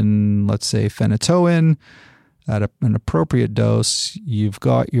medication, let's say phenytoin, at an appropriate dose. You've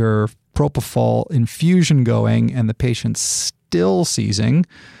got your propofol infusion going, and the patient's still seizing.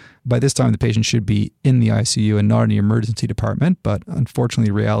 By this time, the patient should be in the ICU and not in the emergency department, but unfortunately,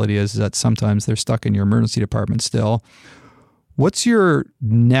 the reality is that sometimes they're stuck in your emergency department still. What's your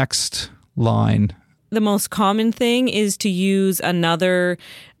next line? The most common thing is to use another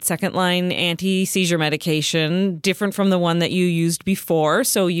second-line anti-seizure medication, different from the one that you used before.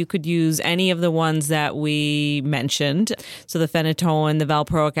 So you could use any of the ones that we mentioned. So the phenytoin, the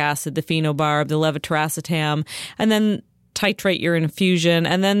valproic acid, the phenobarb, the levetiracetam, and then titrate your infusion.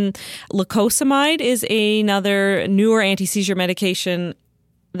 And then lacosamide is another newer anti-seizure medication.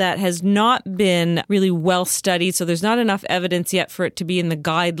 that has not been really well studied. So there's not enough evidence yet for it to be in the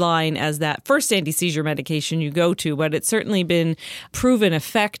guideline as that first anti-seizure medication you go to, but it's certainly been proven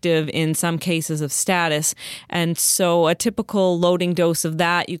effective in some cases of status. And so a typical loading dose of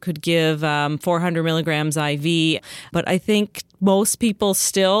that, you could give 400 milligrams IV. But I think most people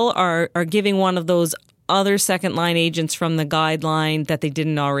still are giving one of those other second-line agents from the guideline that they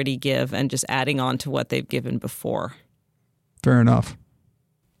didn't already give and just adding on to what they've given before. Fair enough.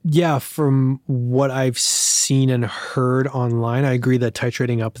 Yeah, from what I've seen and heard online, I agree that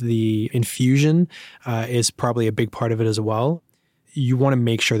titrating up the infusion is probably a big part of it as well. You want to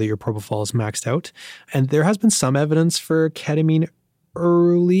make sure that your propofol is maxed out. And there has been some evidence for ketamine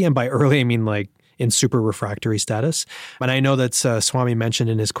early, and by early, I mean like in super refractory status. And I know that Swami mentioned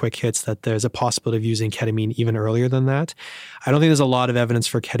in his quick hits that there's a possibility of using ketamine even earlier than that. I don't think there's a lot of evidence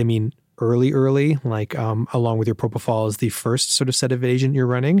for ketamine early, like along with your propofol as the first sort of sedative agent you're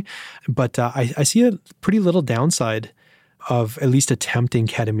running. But I see a pretty little downside of at least attempting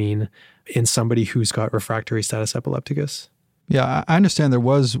ketamine in somebody who's got refractory status epilepticus. Yeah, I understand there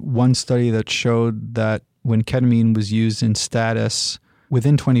was one study that showed that when ketamine was used in status,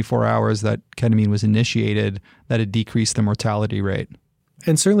 within 24 hours that ketamine was initiated, that it decreased the mortality rate.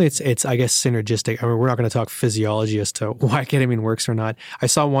 And certainly it's I guess, synergistic. I mean, we're not going to talk physiology as to why ketamine works or not. I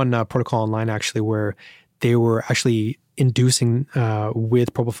saw one protocol online actually where they were actually inducing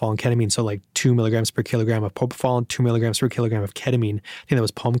with propofol and ketamine, so like 2 milligrams per kilogram of propofol and 2 milligrams per kilogram of ketamine. I think that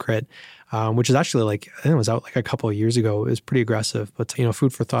was Palmcrit, which is actually like, I think it was out like a couple of years ago. It was pretty aggressive, but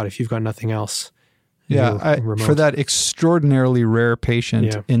food for thought if you've got nothing else. Yeah, for that extraordinarily rare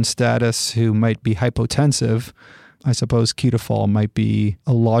patient in status who might be hypotensive, I suppose ketofol might be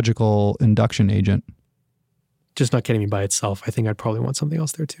a logical induction agent. Just not ketamine by itself. I think I'd probably want something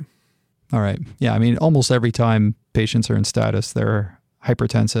else there too. All right. Yeah, I mean, almost every time patients are in status, they're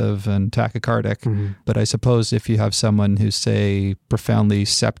hypertensive and tachycardic. Mm-hmm. But I suppose if you have someone who's, say, profoundly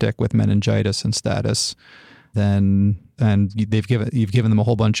septic with meningitis and status, then you've given them a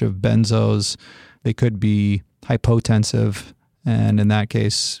whole bunch of benzos, they could be hypotensive. And in that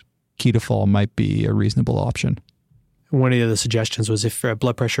case, ketofol might be a reasonable option. One of the other suggestions was if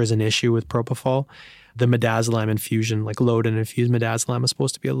blood pressure is an issue with propofol, the midazolam infusion, like load and infused midazolam, is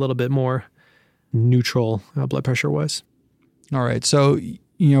supposed to be a little bit more neutral blood pressure-wise. All right. So,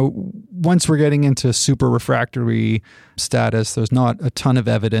 once we're getting into super refractory status, there's not a ton of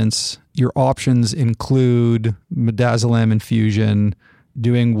evidence. Your options include midazolam infusion,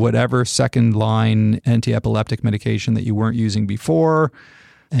 doing whatever second-line anti-epileptic medication that you weren't using before,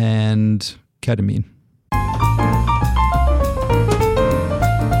 and ketamine.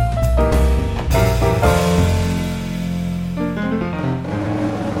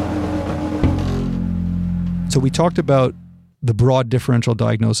 So we talked about the broad differential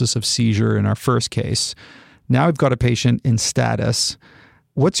diagnosis of seizure in our first case. Now we've got a patient in status.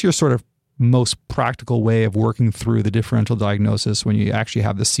 What's your sort of most practical way of working through the differential diagnosis when you actually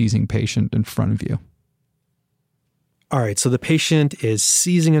have the seizing patient in front of you? All right, so the patient is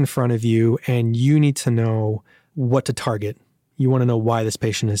seizing in front of you and you need to know what to target. You want to know why this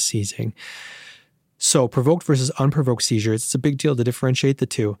patient is seizing. So provoked versus unprovoked seizures, it's a big deal to differentiate the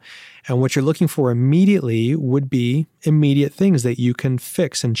two. And what you're looking for immediately would be immediate things that you can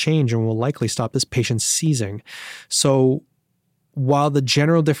fix and change and will likely stop this patient seizing. So while the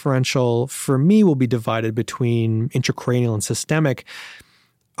general differential for me will be divided between intracranial and systemic,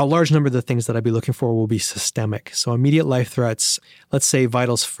 a large number of the things that I'd be looking for will be systemic. So immediate life threats, let's say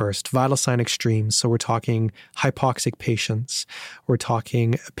vitals first, vital sign extremes. So we're talking hypoxic patients. We're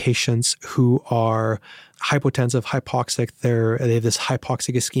talking patients who are hypotensive, hypoxic. They have this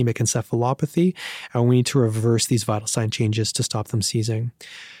hypoxic ischemic encephalopathy, and we need to reverse these vital sign changes to stop them seizing.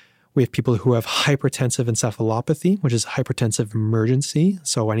 We have people who have hypertensive encephalopathy, which is hypertensive emergency.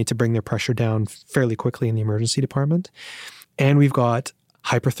 So I need to bring their pressure down fairly quickly in the emergency department. And we've got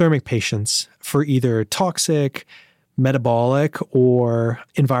hyperthermic patients for either toxic, metabolic, or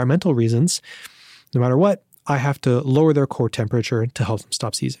environmental reasons. No matter what, I have to lower their core temperature to help them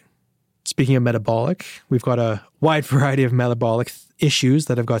stop seizing. Speaking of metabolic, we've got a wide variety of metabolic issues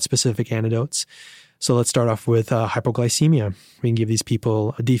that have got specific antidotes. So let's start off with hypoglycemia. We can give these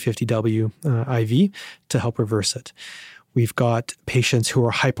people a D50W IV to help reverse it. We've got patients who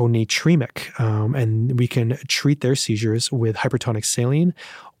are hyponatremic, and we can treat their seizures with hypertonic saline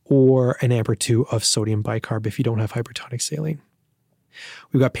or an amp or two of sodium bicarb if you don't have hypertonic saline.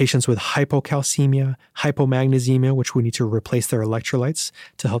 We've got patients with hypocalcemia, hypomagnesemia, which we need to replace their electrolytes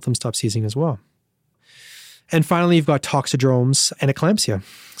to help them stop seizing as well. And finally, you've got toxidromes and eclampsia.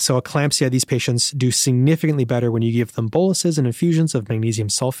 So eclampsia, these patients do significantly better when you give them boluses and infusions of magnesium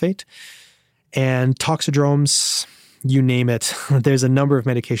sulfate. And toxidromes, you name it. There's a number of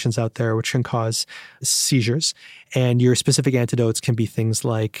medications out there which can cause seizures. And your specific antidotes can be things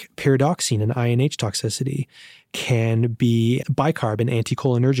like pyridoxine and INH toxicity, can be bicarb and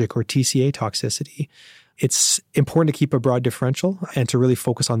anticholinergic or TCA toxicity. It's important to keep a broad differential and to really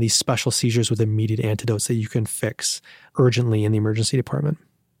focus on these special seizures with immediate antidotes that you can fix urgently in the emergency department.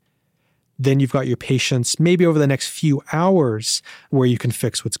 Then you've got your patients maybe over the next few hours where you can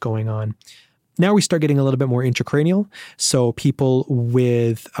fix what's going on. Now we start getting a little bit more intracranial. So people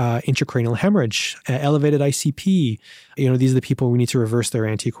with intracranial hemorrhage, elevated ICP, these are the people we need to reverse their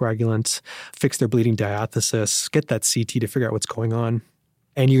anticoagulant, fix their bleeding diathesis, get that CT to figure out what's going on.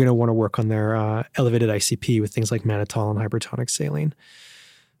 And you're going to want to work on their elevated ICP with things like mannitol and hypertonic saline.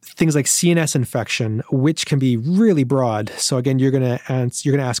 Things like CNS infection, which can be really broad. So again, you're going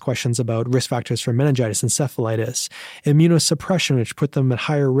to ask questions about risk factors for meningitis, encephalitis, immunosuppression, which put them at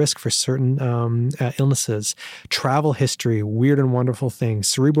higher risk for certain illnesses, travel history, weird and wonderful things,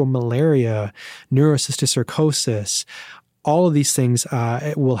 cerebral malaria, neurocysticercosis. All of these things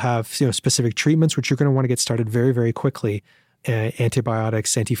will have specific treatments, which you're going to want to get started very, very quickly.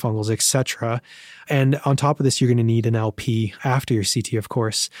 Antibiotics, antifungals, etc. And on top of this, you're going to need an LP after your CT, of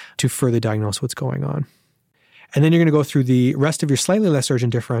course, to further diagnose what's going on. And then you're going to go through the rest of your slightly less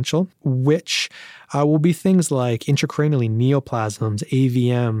urgent differential, which will be things like intracranially neoplasms,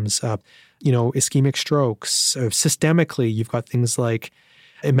 AVMs, ischemic strokes. Systemically, you've got things like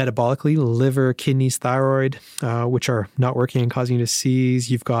metabolically, liver, kidneys, thyroid, which are not working and causing you to seize.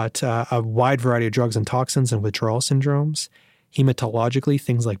 You've got a wide variety of drugs and toxins and withdrawal syndromes. Hematologically,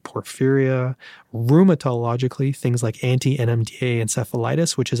 things like porphyria. Rheumatologically, things like anti-NMDA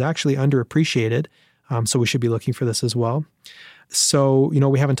encephalitis, which is actually underappreciated. So we should be looking for this as well. So,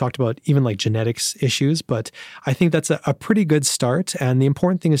 we haven't talked about even like genetics issues, but I think that's a pretty good start. And the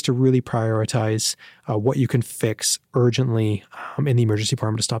important thing is to really prioritize what you can fix urgently in the emergency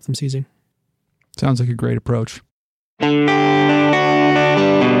department to stop them seizing. Sounds like a great approach.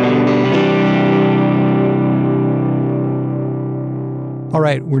 All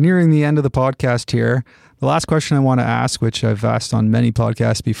right, we're nearing the end of the podcast here. The last question I want to ask, which I've asked on many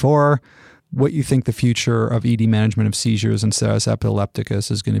podcasts before, what you think the future of ED management of seizures and status epilepticus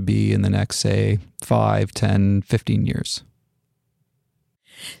is going to be in the next, say, 5, 10, 15 years?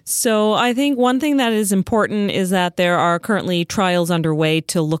 So I think one thing that is important is that there are currently trials underway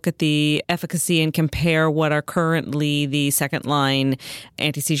to look at the efficacy and compare what are currently the second-line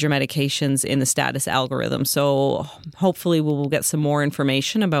anti-seizure medications in the status algorithm. So hopefully we will get some more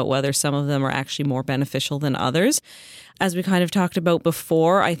information about whether some of them are actually more beneficial than others. As we kind of talked about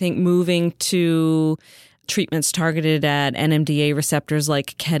before, I think moving to treatments targeted at NMDA receptors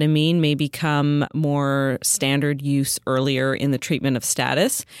like ketamine may become more standard use earlier in the treatment of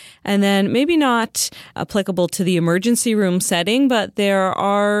status. And then maybe not applicable to the emergency room setting, but there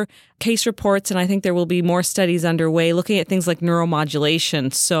are case reports, and I think there will be more studies underway looking at things like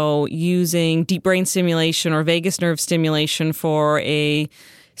neuromodulation. So using deep brain stimulation or vagus nerve stimulation for a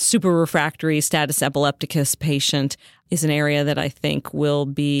super refractory status epilepticus patient is an area that I think will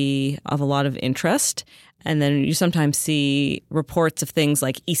be of a lot of interest. And then you sometimes see reports of things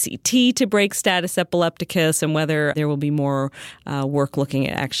like ECT to break status epilepticus and whether there will be more work looking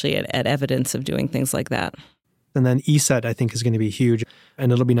at evidence of doing things like that. And then ESET, I think, is going to be huge.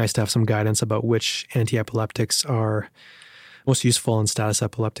 And it'll be nice to have some guidance about which anti-epileptics are most useful in status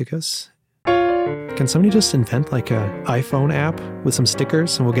epilepticus. Can somebody just invent like an iPhone app with some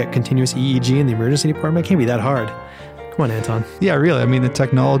stickers and we'll get continuous EEG in the emergency department? It can't be that hard. Come on, Anton. Yeah, really. I mean, the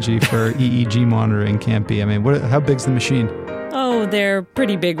technology for EEG monitoring can't be. I mean, how big's the machine? Oh, they're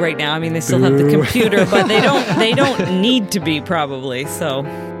pretty big right now. I mean, they still have the computer, but they don't need to be probably. So.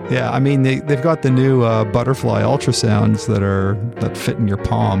 Yeah, I mean, they've got the new butterfly ultrasounds that fit in your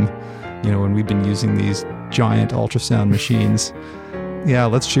palm. When we've been using these giant ultrasound machines. Yeah,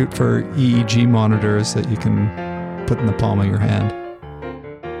 let's shoot for EEG monitors that you can put in the palm of your hand.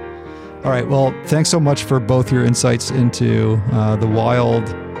 All right. Well, thanks so much for both your insights into the wild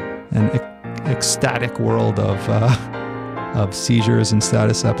and ecstatic world of seizures and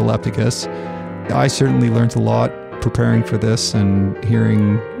status epilepticus. I certainly learned a lot preparing for this and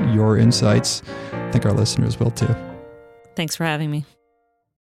hearing your insights. I think our listeners will too. Thanks for having me.